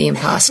hierarch, the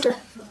imposter.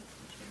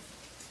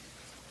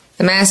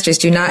 The masters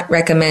do not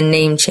recommend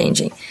name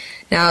changing.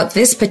 Now,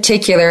 this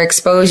particular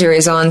exposure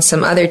is on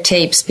some other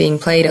tapes being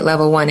played at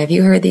level 1. Have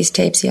you heard these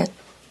tapes yet?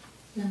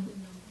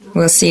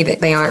 We'll see that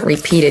they aren't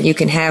repeated. You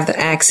can have the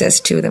access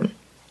to them.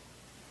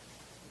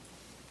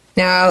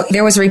 Now,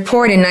 there was a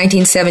report in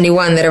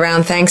 1971 that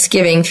around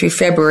Thanksgiving through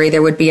February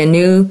there would be a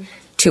moon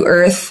to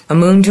Earth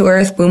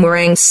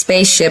boomerang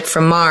spaceship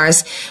from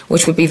Mars,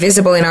 which would be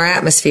visible in our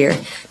atmosphere.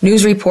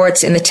 News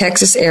reports in the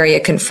Texas area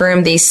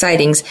confirmed these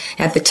sightings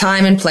at the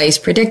time and place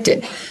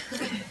predicted.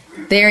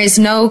 There is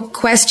no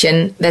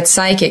question that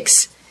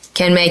psychics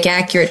can make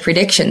accurate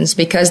predictions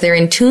because they're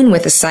in tune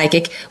with the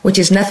psychic, which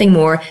is nothing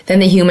more than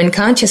the human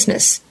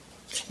consciousness.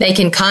 They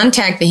can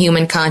contact the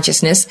human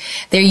consciousness.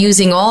 They're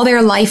using all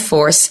their life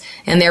force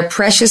and their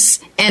precious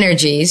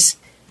energies,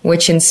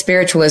 which in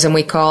spiritualism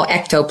we call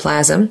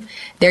ectoplasm.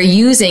 They're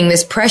using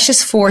this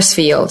precious force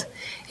field.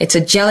 It's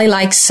a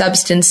jelly-like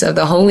substance of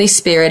the Holy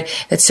Spirit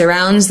that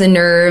surrounds the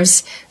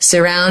nerves,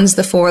 surrounds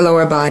the 4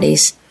 lower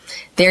bodies.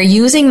 They're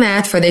using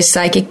that for their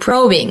psychic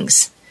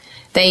probings.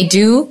 They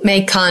do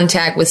make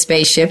contact with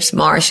spaceships,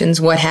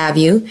 Martians, what have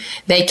you.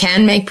 They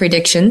can make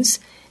predictions,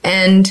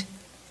 and,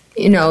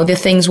 the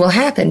things will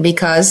happen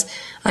because,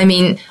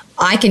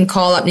 I can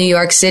call up New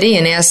York City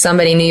and ask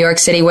somebody in New York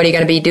City, what are you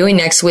going to be doing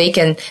next week?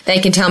 And they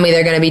can tell me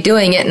they're going to be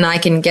doing it, and I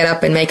can get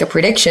up and make a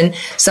prediction.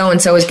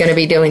 So-and-so is going to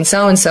be doing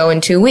so-and-so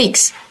in 2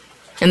 weeks.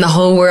 and the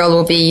whole world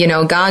will be,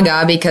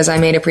 gaga because I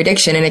made a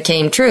prediction and it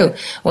came true.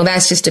 Well,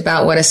 that's just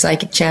about what a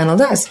psychic channel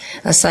does.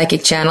 A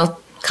psychic channel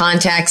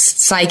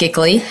contacts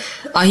psychically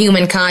a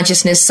human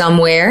consciousness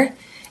somewhere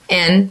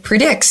and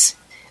predicts.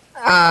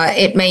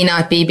 It may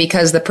not be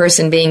because the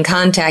person being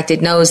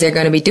contacted knows they're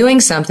going to be doing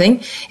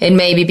something. It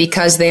may be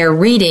because they're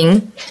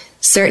reading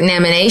certain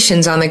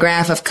emanations on the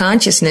graph of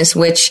consciousness,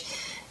 which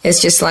is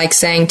just like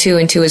saying 2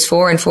 and 2 is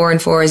 4 and 4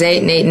 and 4 is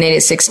 8 and 8 and 8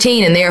 is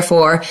 16, and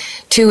therefore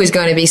 2 is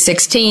going to be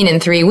 16 in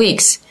 3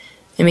 weeks.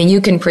 I mean,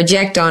 you can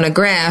project on a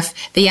graph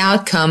the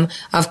outcome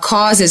of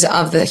causes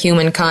of the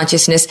human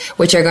consciousness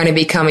which are going to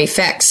become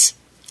effects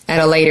at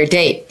a later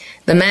date.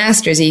 The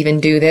masters even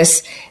do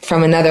this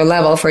from another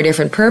level for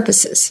different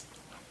purposes.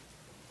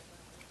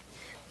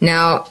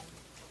 Now,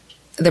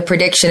 the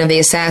prediction of the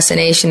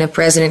assassination of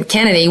President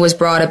Kennedy was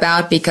brought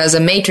about because a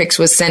matrix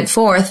was sent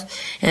forth,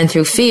 and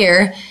through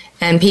fear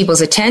and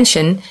people's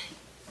attention,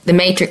 the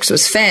matrix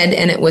was fed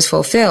and it was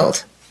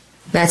fulfilled.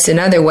 That's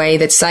another way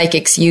that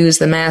psychics use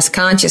the mass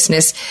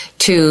consciousness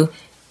to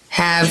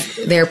have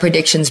their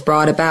predictions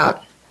brought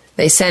about.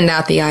 They send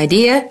out the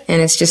idea,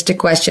 and it's just a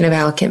question of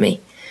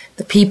alchemy.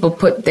 The people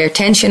put their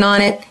attention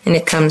on it, and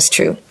it comes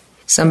true.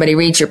 Somebody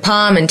reads your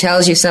palm and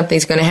tells you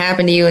something's going to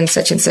happen to you in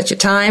such and such a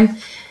time.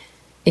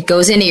 It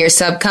goes into your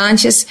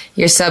subconscious.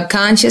 Your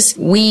subconscious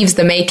weaves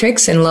the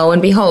matrix, and lo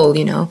and behold,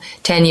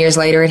 10 years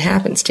later it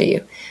happens to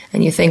you.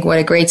 And you think, what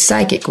a great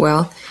psychic.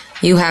 Well,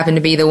 you happen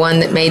to be the one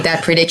that made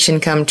that prediction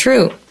come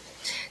true.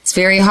 It's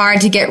very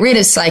hard to get rid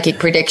of psychic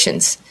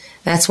predictions.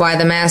 That's why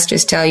the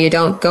masters tell you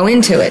don't go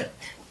into it.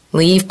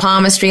 Leave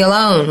palmistry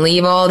alone.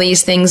 Leave all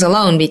these things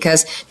alone,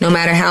 because no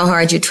matter how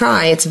hard you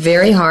try, it's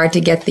very hard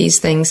to get these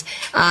things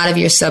out of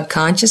your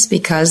subconscious,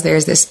 because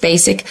there's this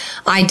basic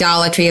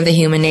idolatry of the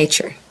human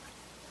nature.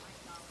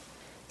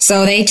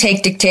 So they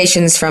take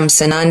dictations from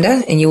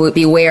Sananda, and you would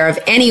be aware of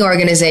any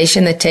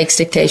organization that takes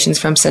dictations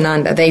from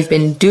Sananda. They've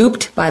been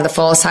duped by the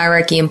false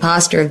hierarchy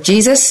impostor of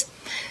Jesus.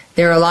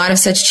 There are a lot of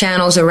such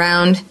channels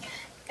around,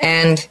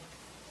 and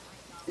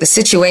the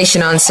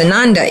situation on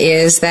Sananda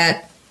is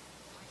that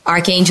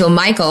Archangel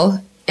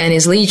Michael and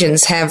his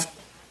legions have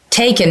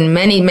taken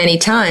many, many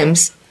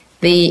times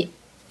the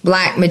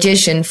black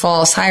magician,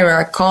 false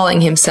hierarch,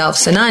 calling himself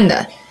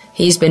Sananda.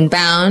 He's been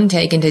bound,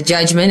 taken to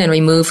judgment, and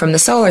removed from the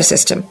solar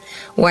system.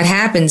 What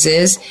happens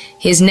is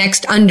his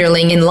next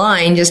underling in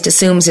line just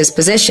assumes his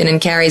position and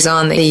carries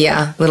on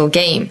the little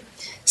game.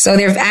 So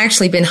there have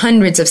actually been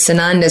hundreds of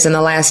Sanandas in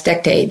the last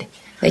decade.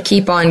 They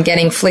keep on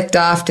getting flicked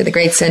off to the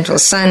great central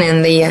sun,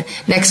 and the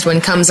next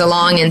one comes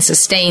along and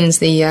sustains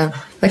the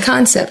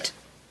concept.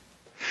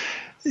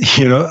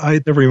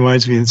 That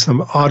reminds me in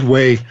some odd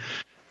way.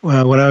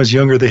 When I was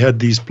younger, they had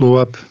these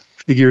blow-up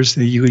figures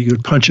that you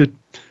would punch it,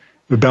 it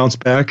would bounce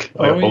back.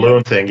 A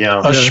balloon thing, yeah.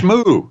 A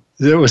shmoo.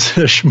 It was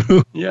a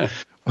shmoo. Yeah.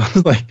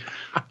 Like,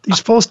 these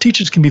false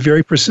teachers can be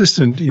very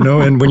persistent,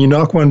 and when you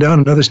knock one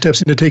down, another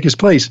steps in to take his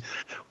place.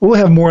 We'll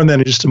have more on that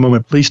in just a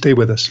moment. Please stay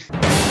with us.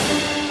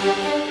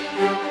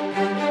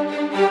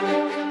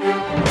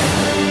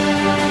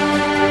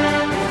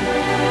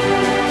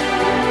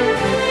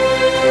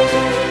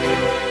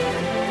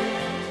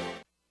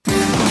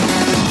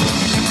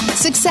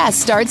 Success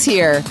starts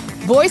here.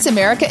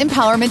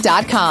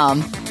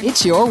 VoiceAmericaEmpowerment.com.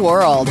 It's your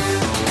world.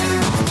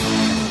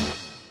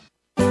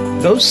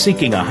 Those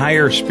seeking a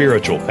higher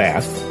spiritual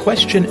path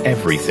question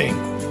everything.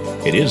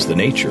 It is the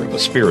nature of a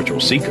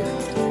spiritual seeker.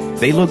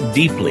 They look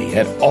deeply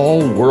at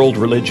all world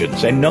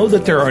religions and know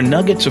that there are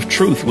nuggets of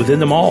truth within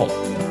them all.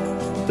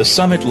 The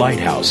Summit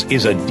Lighthouse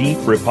is a deep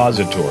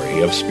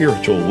repository of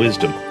spiritual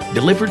wisdom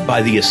delivered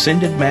by the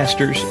Ascended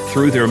Masters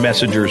through their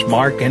messengers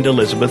Mark and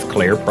Elizabeth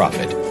Clare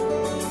Prophet.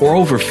 For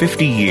over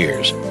 50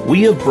 years,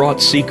 we have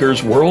brought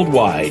seekers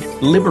worldwide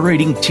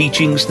liberating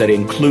teachings that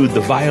include the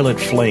violet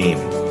flame,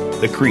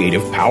 the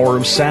creative power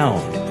of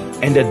sound,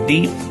 and a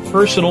deep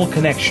personal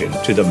connection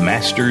to the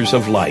Masters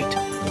of Light.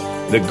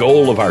 The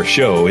goal of our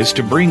show is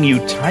to bring you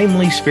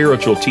timely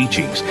spiritual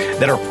teachings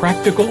that are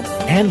practical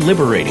and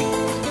liberating.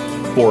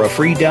 For a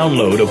free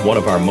download of one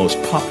of our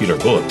most popular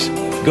books,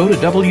 go to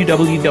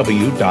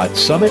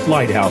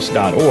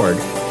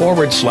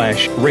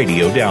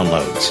www.summitlighthouse.org/radio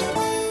downloads.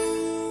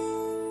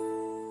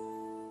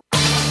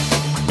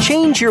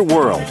 Change your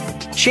world.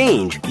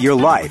 Change your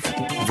life.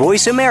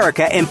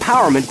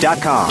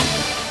 VoiceAmericaEmpowerment.com.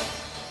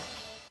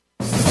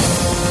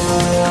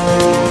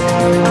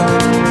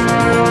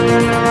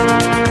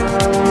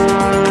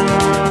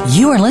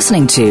 You are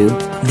listening to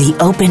The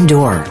Open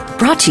Door,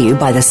 brought to you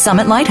by the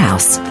Summit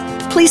Lighthouse.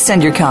 Please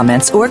send your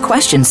comments or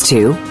questions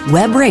to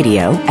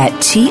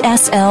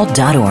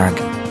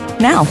webradio@tsl.org.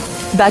 Now,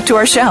 back to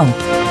our show.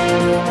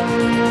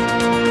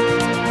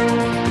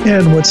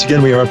 And once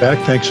again, we are back.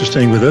 Thanks for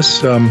staying with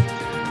us.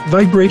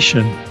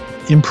 Vibration,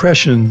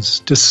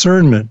 impressions,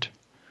 discernment,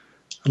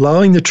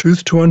 allowing the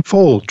truth to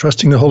unfold,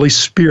 trusting the Holy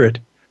Spirit.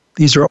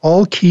 These are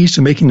all keys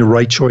to making the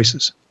right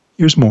choices.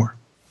 Here's more.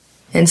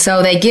 And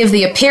so they give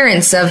the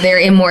appearance of their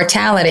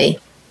immortality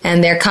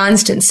and their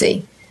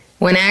constancy.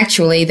 when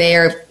actually they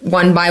are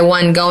one by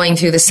one going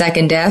through the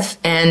second death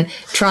and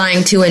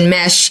trying to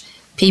enmesh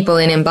people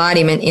in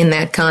embodiment in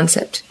that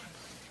concept.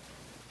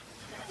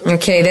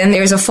 Okay, then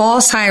there's a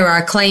false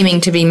hierarch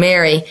claiming to be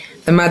Mary,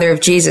 the mother of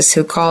Jesus,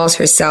 who calls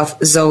herself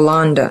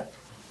Zolanda.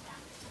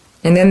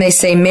 And then they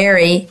say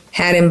Mary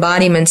had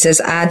embodiments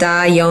as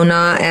Ada,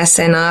 Yonah,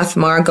 Asenath,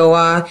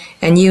 Margoah,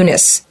 and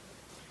Eunice.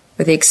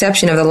 With the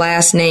exception of the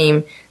last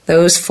name,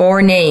 those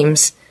 4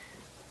 names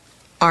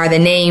are the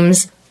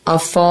names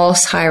of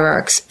false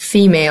hierarchs,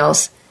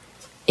 females,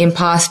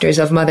 impostors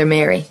of Mother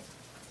Mary,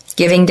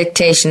 giving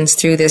dictations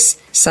through this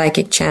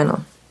psychic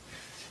channel.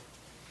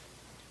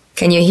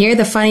 Can you hear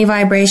the funny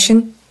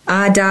vibration?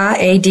 Ada,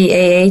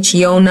 A-D-A-H,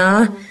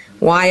 Yonah,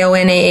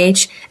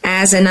 Y-O-N-A-H,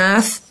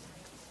 Asenath,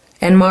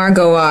 and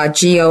Margoah,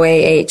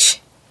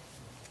 G-O-A-H.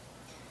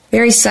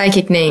 Very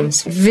psychic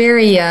names,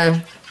 very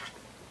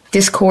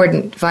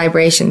discordant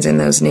vibrations in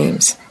those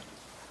names.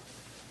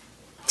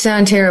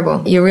 Sound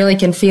terrible. You really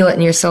can feel it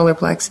in your solar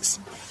plexus.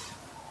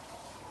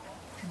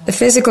 The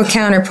physical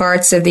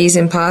counterparts of these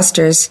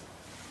imposters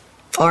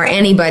are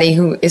anybody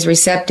who is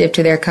receptive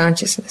to their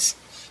consciousness.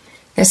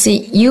 Now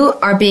see, you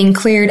are being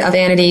cleared of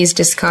entities,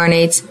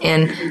 discarnates,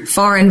 and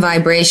foreign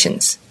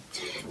vibrations.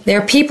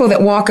 There are people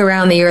that walk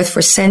around the earth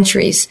for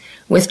centuries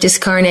with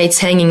discarnates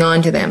hanging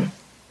on to them.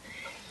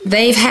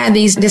 They've had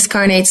these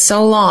discarnates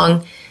so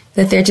long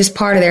that they're just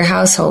part of their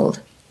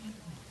household.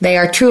 They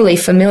are truly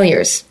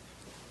familiars.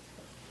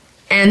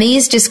 And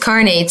these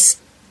discarnates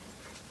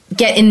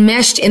get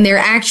enmeshed in their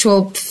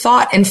actual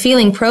thought and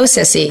feeling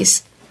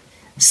processes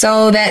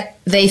so that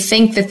they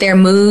think that their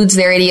moods,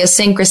 their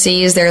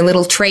idiosyncrasies, their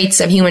little traits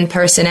of human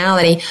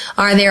personality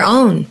are their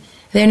own.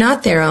 They're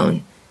not their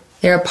own.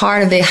 They're a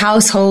part of the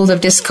household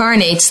of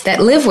discarnates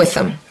that live with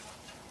them.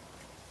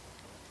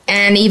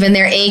 And even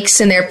their aches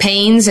and their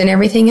pains and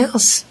everything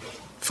else.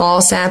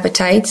 False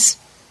appetites,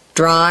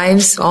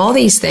 drives, all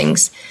these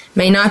things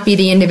may not be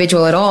the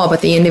individual at all,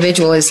 but the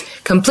individual is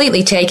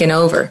completely taken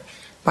over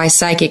by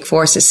psychic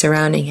forces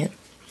surrounding it.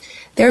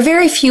 There are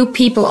very few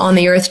people on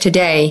the earth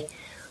today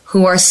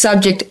who are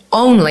subject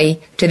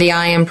only to the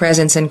I Am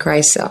Presence in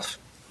Christ Self.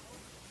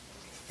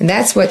 And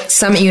that's what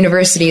Summit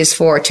University is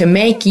for, to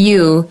make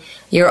you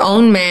your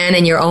own man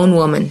and your own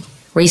woman,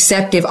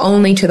 receptive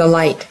only to the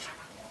light.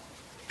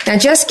 Now,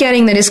 just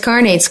getting the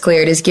discarnates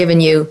cleared has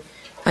given you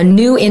a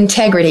new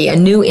integrity, a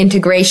new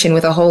integration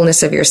with the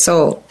wholeness of your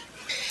soul.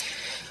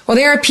 Well,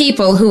 there are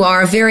people who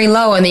are very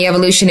low on the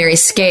evolutionary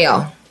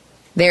scale.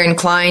 They're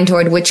inclined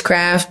toward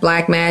witchcraft,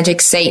 black magic,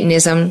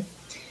 Satanism.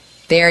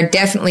 They're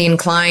definitely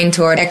inclined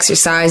toward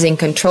exercising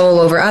control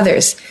over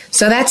others.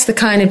 So that's the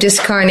kind of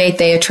discarnate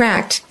they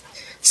attract.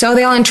 So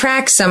they'll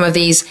attract some of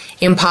these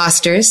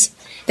imposters.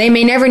 They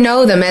may never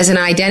know them as an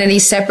identity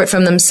separate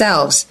from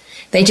themselves.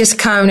 They just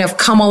kind of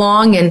come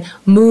along and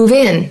move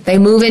in. They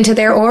move into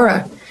their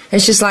aura.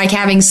 It's just like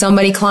having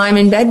somebody climb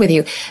in bed with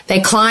you. They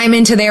climb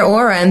into their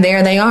aura and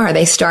there they are.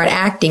 They start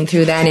acting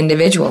through that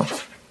individual.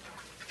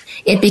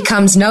 It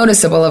becomes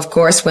noticeable, of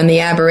course, when the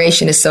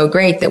aberration is so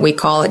great that we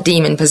call it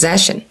demon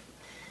possession.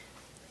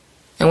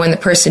 And when the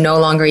person no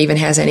longer even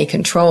has any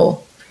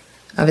control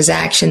of his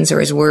actions or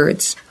his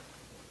words.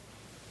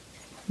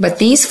 But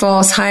these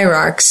false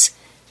hierarchs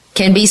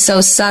can be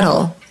so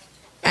subtle,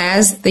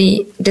 as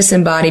the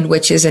disembodied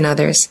witches and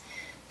others,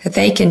 that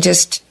they can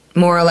just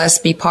more or less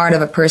be part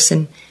of a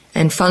person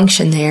and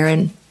function there,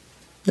 and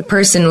the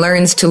person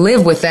learns to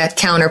live with that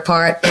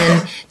counterpart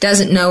and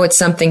doesn't know it's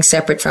something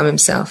separate from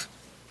himself.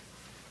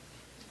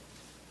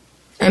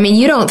 I mean,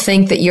 you don't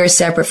think that you're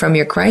separate from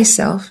your Christ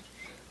self.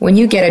 When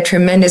you get a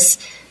tremendous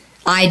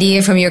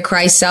idea from your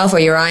Christ self or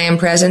your I Am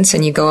Presence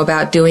and you go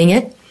about doing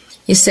it,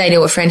 you say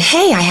to a friend,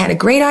 hey, I had a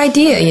great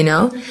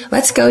idea,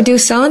 let's go do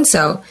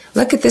so-and-so.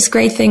 Look at this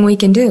great thing we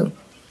can do.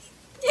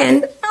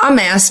 And a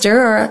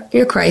master or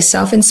your Christ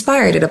self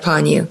inspired it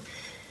upon you.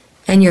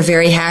 And you're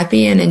very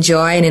happy and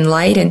enjoy and in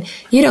light, and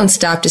you don't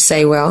stop to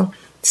say, well,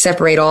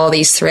 separate all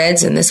these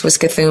threads, and this was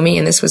Cthulhu,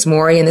 and this was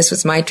Mori, and this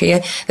was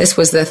Maitreya, this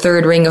was the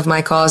third ring of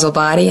my causal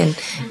body, and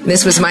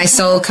this was my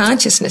soul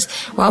consciousness.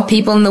 Well,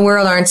 people in the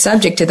world aren't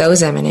subject to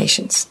those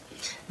emanations.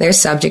 They're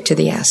subject to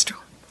the astral.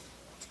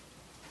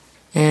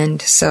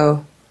 And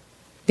so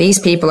these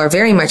people are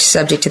very much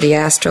subject to the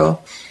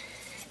astral,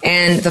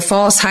 and the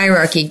false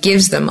hierarchy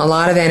gives them a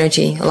lot of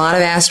energy, a lot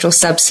of astral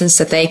substance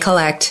that they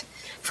collect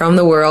from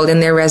the world in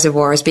their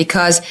reservoirs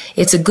because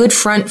it's a good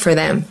front for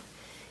them.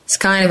 It's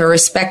kind of a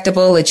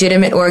respectable,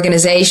 legitimate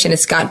organization.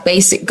 It's got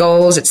basic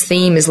goals. Its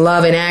theme is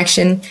love in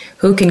action.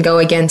 Who can go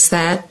against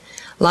that?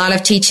 A lot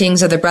of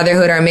teachings of the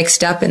Brotherhood are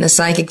mixed up in the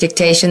psychic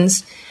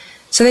dictations.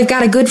 So they've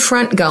got a good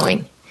front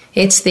going.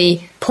 It's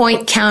the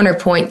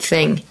point-counterpoint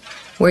thing,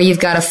 where you've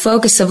got a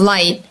focus of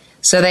light,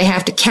 so they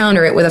have to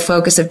counter it with a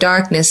focus of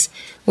darkness,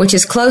 which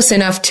is close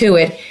enough to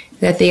it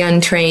that the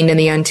untrained and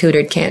the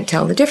untutored can't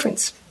tell the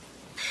difference.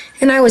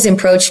 And I was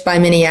approached by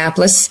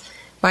Minneapolis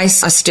by a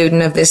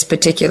student of this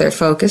particular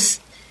focus,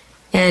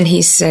 and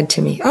he said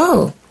to me,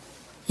 oh,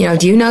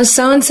 do you know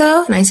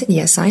so-and-so? And I said,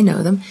 yes, I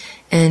know them.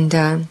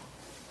 And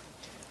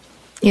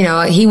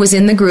he was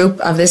in the group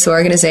of this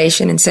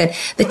organization and said,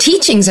 the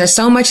teachings are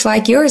so much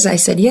like yours. I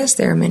said, yes,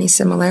 there are many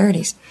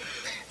similarities.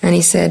 And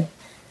he said,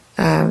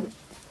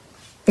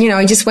 he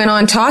just went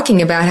on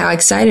talking about how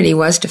excited he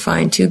was to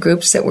find two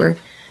groups that were,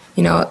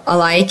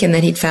 alike, and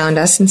that he'd found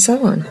us and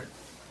so on.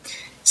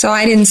 So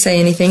I didn't say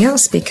anything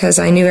else because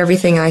I knew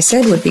everything I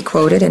said would be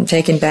quoted and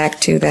taken back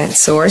to that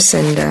source,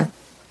 and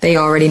they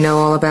already know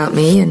all about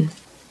me and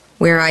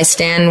where I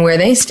stand and where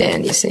they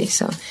stand, you see.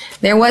 So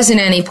there wasn't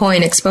any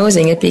point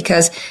exposing it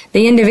because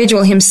the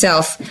individual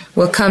himself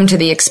will come to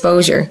the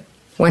exposure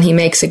when he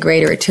makes a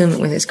greater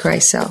attunement with his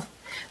Christ self.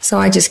 So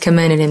I just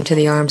commended him to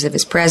the arms of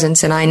his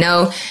presence, and I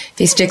know if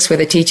he sticks with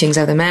the teachings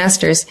of the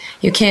Masters,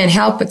 you can't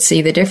help but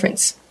see the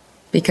difference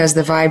because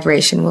the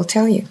vibration will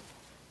tell you.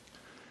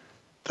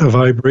 The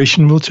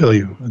vibration will tell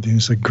you. I think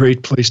it's a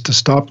great place to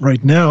stop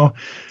right now.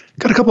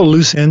 Got a couple of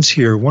loose ends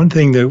here. One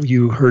thing that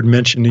you heard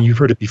mentioned, and you've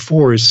heard it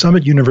before, is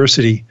Summit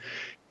University.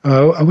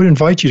 I would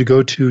invite you to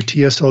go to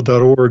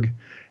tsl.org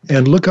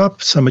and look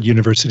up Summit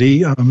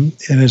University. And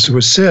as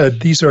was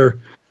said, these are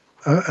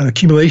an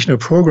accumulation of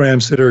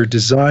programs that are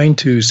designed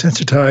to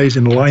sensitize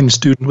and align the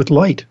student with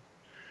light.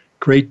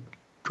 Great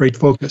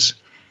focus.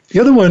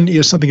 The other one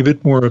is something a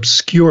bit more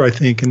obscure, I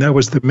think, and that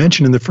was the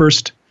mention in the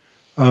first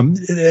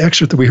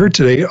excerpt that we heard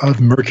today of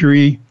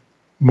Mercury,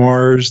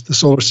 Mars, the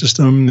solar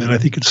system, and I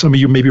think some of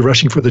you may be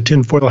rushing for the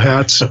tinfoil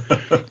hats.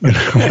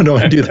 I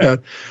don't do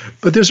that.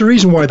 But there's a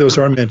reason why those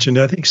are mentioned.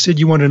 I think, Sid,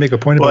 you wanted to make a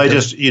point about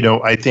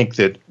that. I think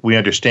that we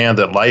understand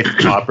that life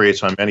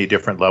operates on many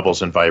different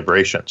levels and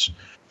vibrations.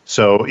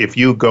 So if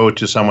you go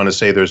to someone and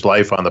say there's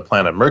life on the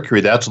planet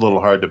Mercury, that's a little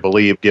hard to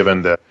believe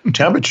given the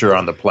temperature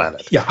on the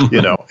planet. Yeah.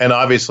 And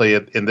obviously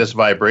in this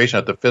vibration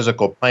at the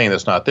physical plane,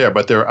 it's not there.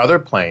 But there are other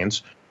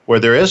planes where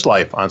there is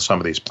life on some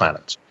of these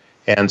planets.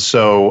 And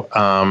so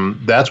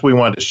that's we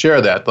wanted to share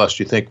that, lest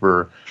you think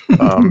we're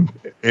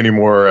any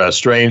more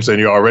strange than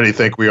you already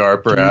think we are,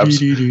 perhaps.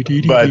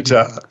 But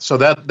so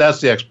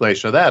that's the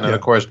explanation of that. And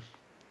of course,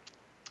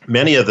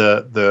 many of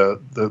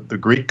the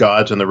Greek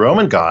gods and the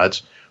Roman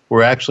gods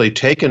were actually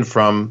taken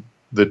from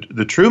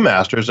the true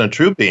masters and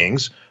true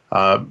beings.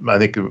 I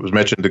think it was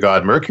mentioned the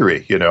god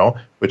Mercury,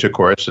 which of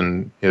course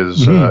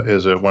is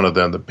one of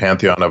the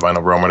pantheon of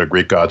Roman or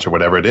Greek gods or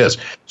whatever it is.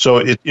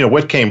 So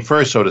what came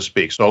first, so to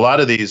speak. So a lot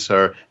of these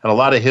and a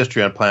lot of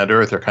history on planet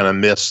Earth are kind of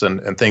myths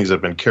and things that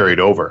have been carried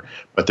over,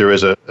 but there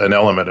is an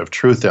element of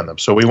truth in them.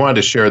 So we wanted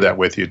to share that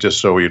with you, just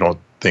so you don't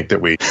think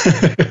that we.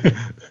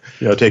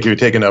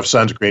 Take enough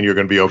sunscreen, you're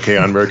going to be okay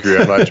on Mercury.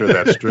 I'm not sure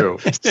that's true.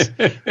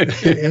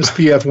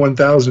 SPF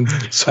 1000.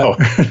 So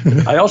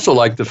I also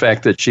like the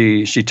fact that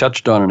she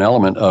touched on an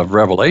element of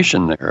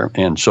revelation there.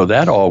 And so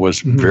that all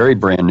was very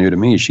brand new to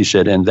me. She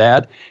said, and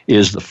that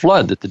is the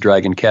flood that the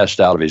dragon cast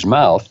out of his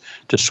mouth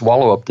to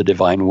swallow up the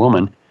divine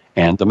woman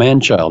and the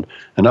man-child.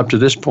 And up to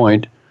this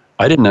point,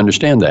 I didn't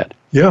understand that.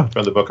 Yeah.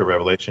 From the book of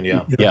Revelation,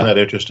 yeah. Isn't that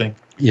interesting?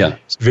 Yeah.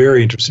 It's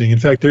very interesting. In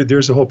fact,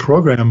 there's a whole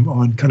program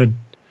on kind of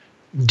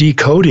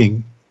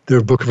decoding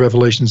the book of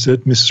Revelations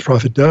that Mrs.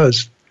 Prophet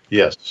does.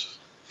 Yes,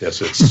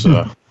 it's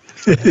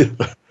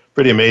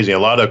pretty amazing. A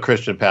lot of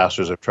Christian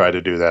pastors have tried to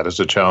do that. It's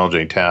a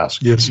challenging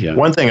task. Yes. Yeah.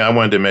 One thing I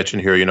wanted to mention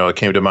here, it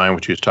came to mind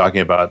when she was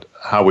talking about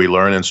how we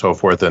learn and so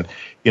forth. And,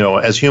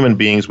 as human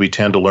beings, we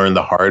tend to learn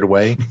the hard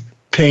way.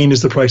 Pain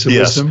is the price of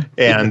wisdom.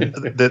 And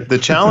the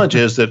challenge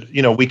is that,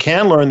 we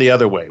can learn the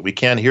other way. We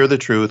can hear the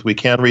truth. We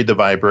can read the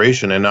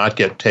vibration and not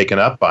get taken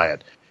up by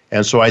it.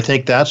 And so I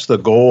think that's the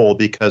goal,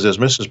 because as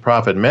Mrs.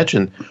 Prophet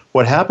mentioned,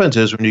 what happens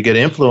is when you get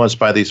influenced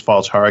by these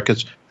false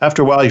hierarchies,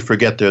 after a while you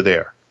forget they're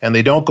there. And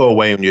they don't go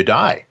away when you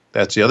die.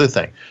 That's the other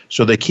thing.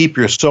 So they keep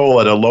your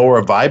soul at a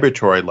lower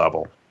vibratory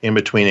level in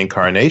between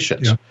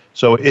incarnations. Yeah.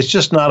 So it's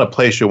just not a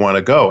place you want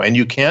to go. And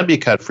you can be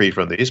cut free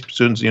from these.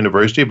 Students at the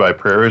university, by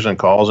prayers and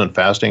calls and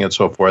fasting and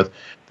so forth,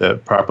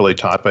 properly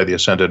taught by the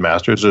Ascended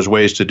Masters, there's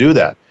ways to do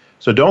that.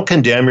 So don't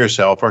condemn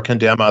yourself or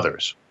condemn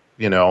others,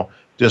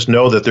 Just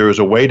know that there is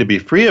a way to be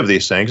free of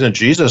these things. And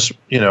Jesus,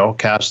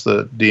 cast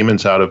the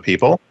demons out of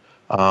people.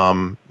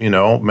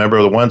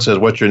 Remember the one says,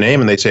 what's your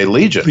name? And they say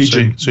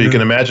Legion. So you can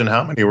imagine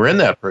how many were in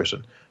that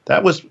person.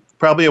 That was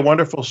probably a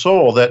wonderful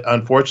soul that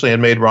unfortunately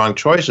had made wrong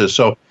choices.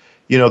 So,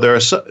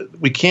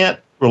 we can't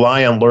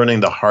rely on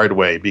learning the hard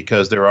way,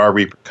 because there are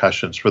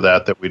repercussions for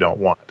that we don't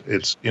want.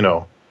 It's, what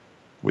are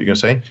you going to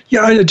say?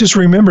 Yeah, I just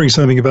remembering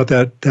something about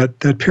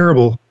that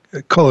parable.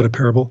 Call it a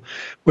parable,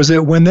 was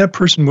that when that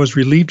person was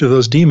relieved of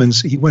those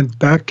demons, he went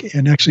back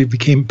and actually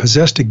became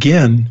possessed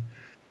again.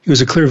 He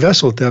was a clear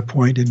vessel at that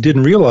point and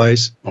didn't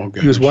realize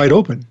he was wide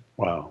open.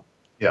 Wow.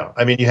 Yeah.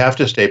 I mean, you have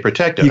to stay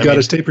protected. You got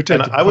to stay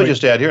protected. And I would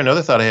just add here,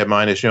 another thought I have in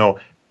mind is,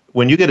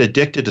 when you get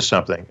addicted to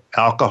something,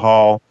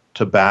 alcohol,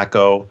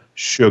 tobacco,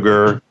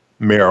 sugar,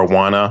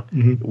 marijuana.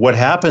 What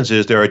happens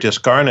is there are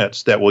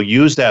discarnates that will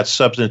use that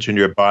substance in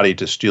your body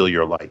to steal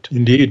your light.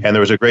 Indeed. And there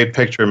was a great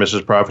picture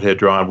Mrs. Prophet had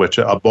drawn, which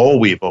a boll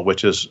weevil,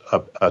 which is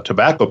a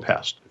tobacco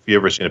pest, if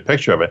you've ever seen a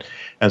picture of it.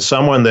 And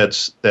someone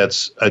that's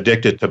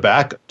addicted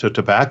to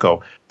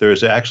tobacco,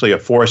 there's actually a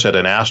force at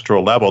an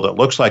astral level that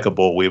looks like a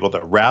boll weevil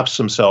that wraps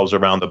themselves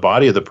around the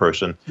body of the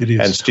person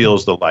and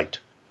steals the light.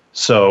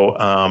 So,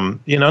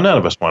 none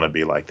of us want to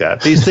be like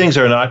that. These things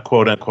are not,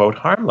 quote unquote,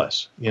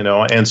 harmless,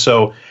 and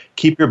so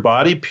keep your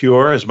body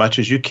pure as much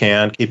as you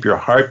can, keep your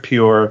heart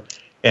pure,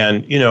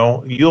 and,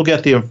 you'll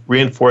get the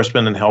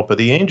reinforcement and help of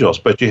the angels,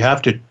 but you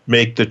have to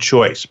make the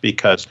choice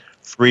because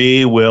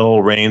free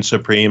will reigns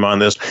supreme on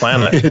this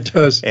planet. It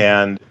does.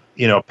 And,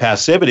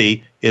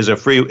 passivity is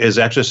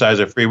exercise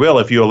of free will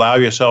if you allow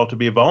yourself to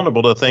be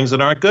vulnerable to things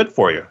that aren't good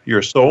for you,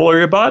 your soul or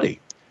your body.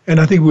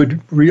 And I think we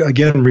would,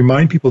 again,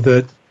 remind people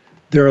that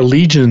there are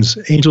legions,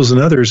 angels and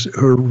others,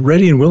 who are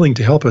ready and willing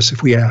to help us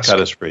if we ask.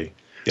 Cut us free.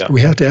 Yeah. We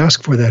have to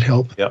ask for that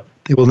help. Yep.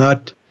 They will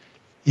not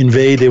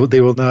invade.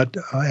 They will not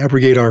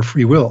abrogate our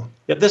free will.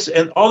 Yeah,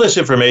 all this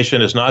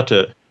information is not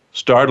to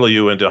startle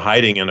you into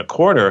hiding in a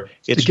corner.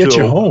 It's to get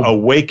you home.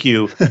 Awake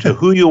you to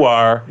who you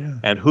are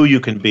and who you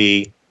can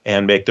be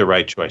and make the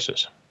right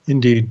choices.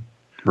 Indeed.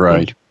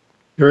 Right.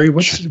 Gary,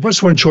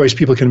 what's one choice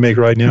people can make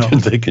right now?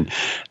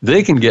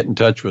 They can get in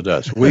touch with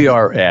us. We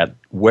are at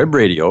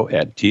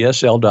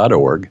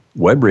webradio@tsl.org,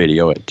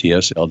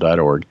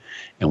 webradio@tsl.org,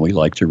 and we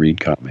like to read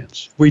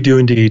comments. We do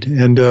indeed.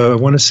 And I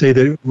want to say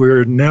that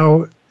we're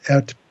now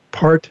at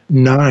part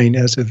 9,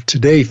 as of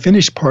today,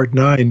 finished part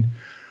 9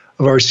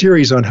 of our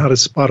series on how to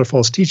spot a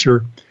false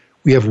teacher.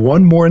 We have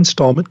one more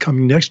installment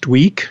coming next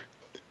week.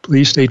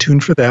 Please stay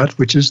tuned for that,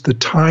 which is the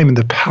time and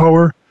the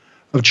power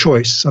of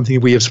choice, something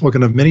we have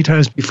spoken of many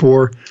times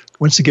before.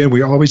 Once again,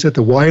 we're always at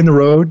the Y in the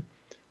road.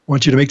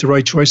 Want you to make the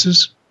right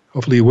choices.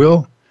 Hopefully you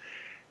will.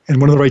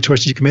 And one of the right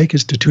choices you can make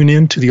is to tune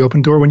in to the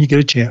open door when you get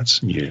a chance.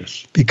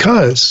 Yes.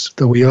 Because,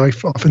 though we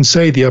often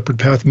say the upward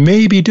path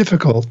may be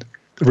difficult,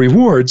 the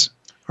rewards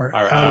are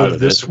out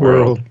of this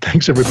world.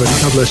 Thanks, everybody.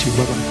 God bless you.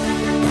 Bye-bye.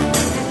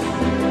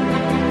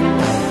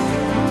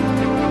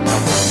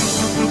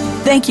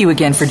 Thank you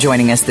again for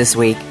joining us this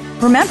week.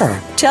 Remember,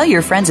 tell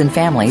your friends and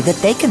family that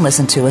they can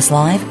listen to us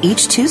live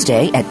each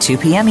Tuesday at 2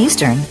 p.m.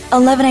 Eastern,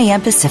 11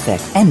 a.m. Pacific,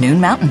 and noon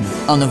Mountain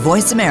on the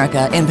Voice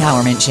America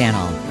Empowerment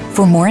Channel.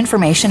 For more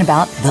information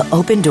about the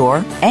Open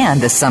Door and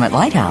the Summit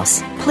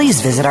Lighthouse,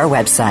 please visit our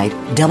website,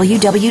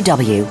 www.tsl.org.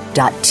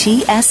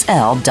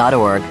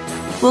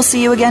 We'll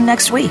see you again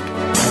next week.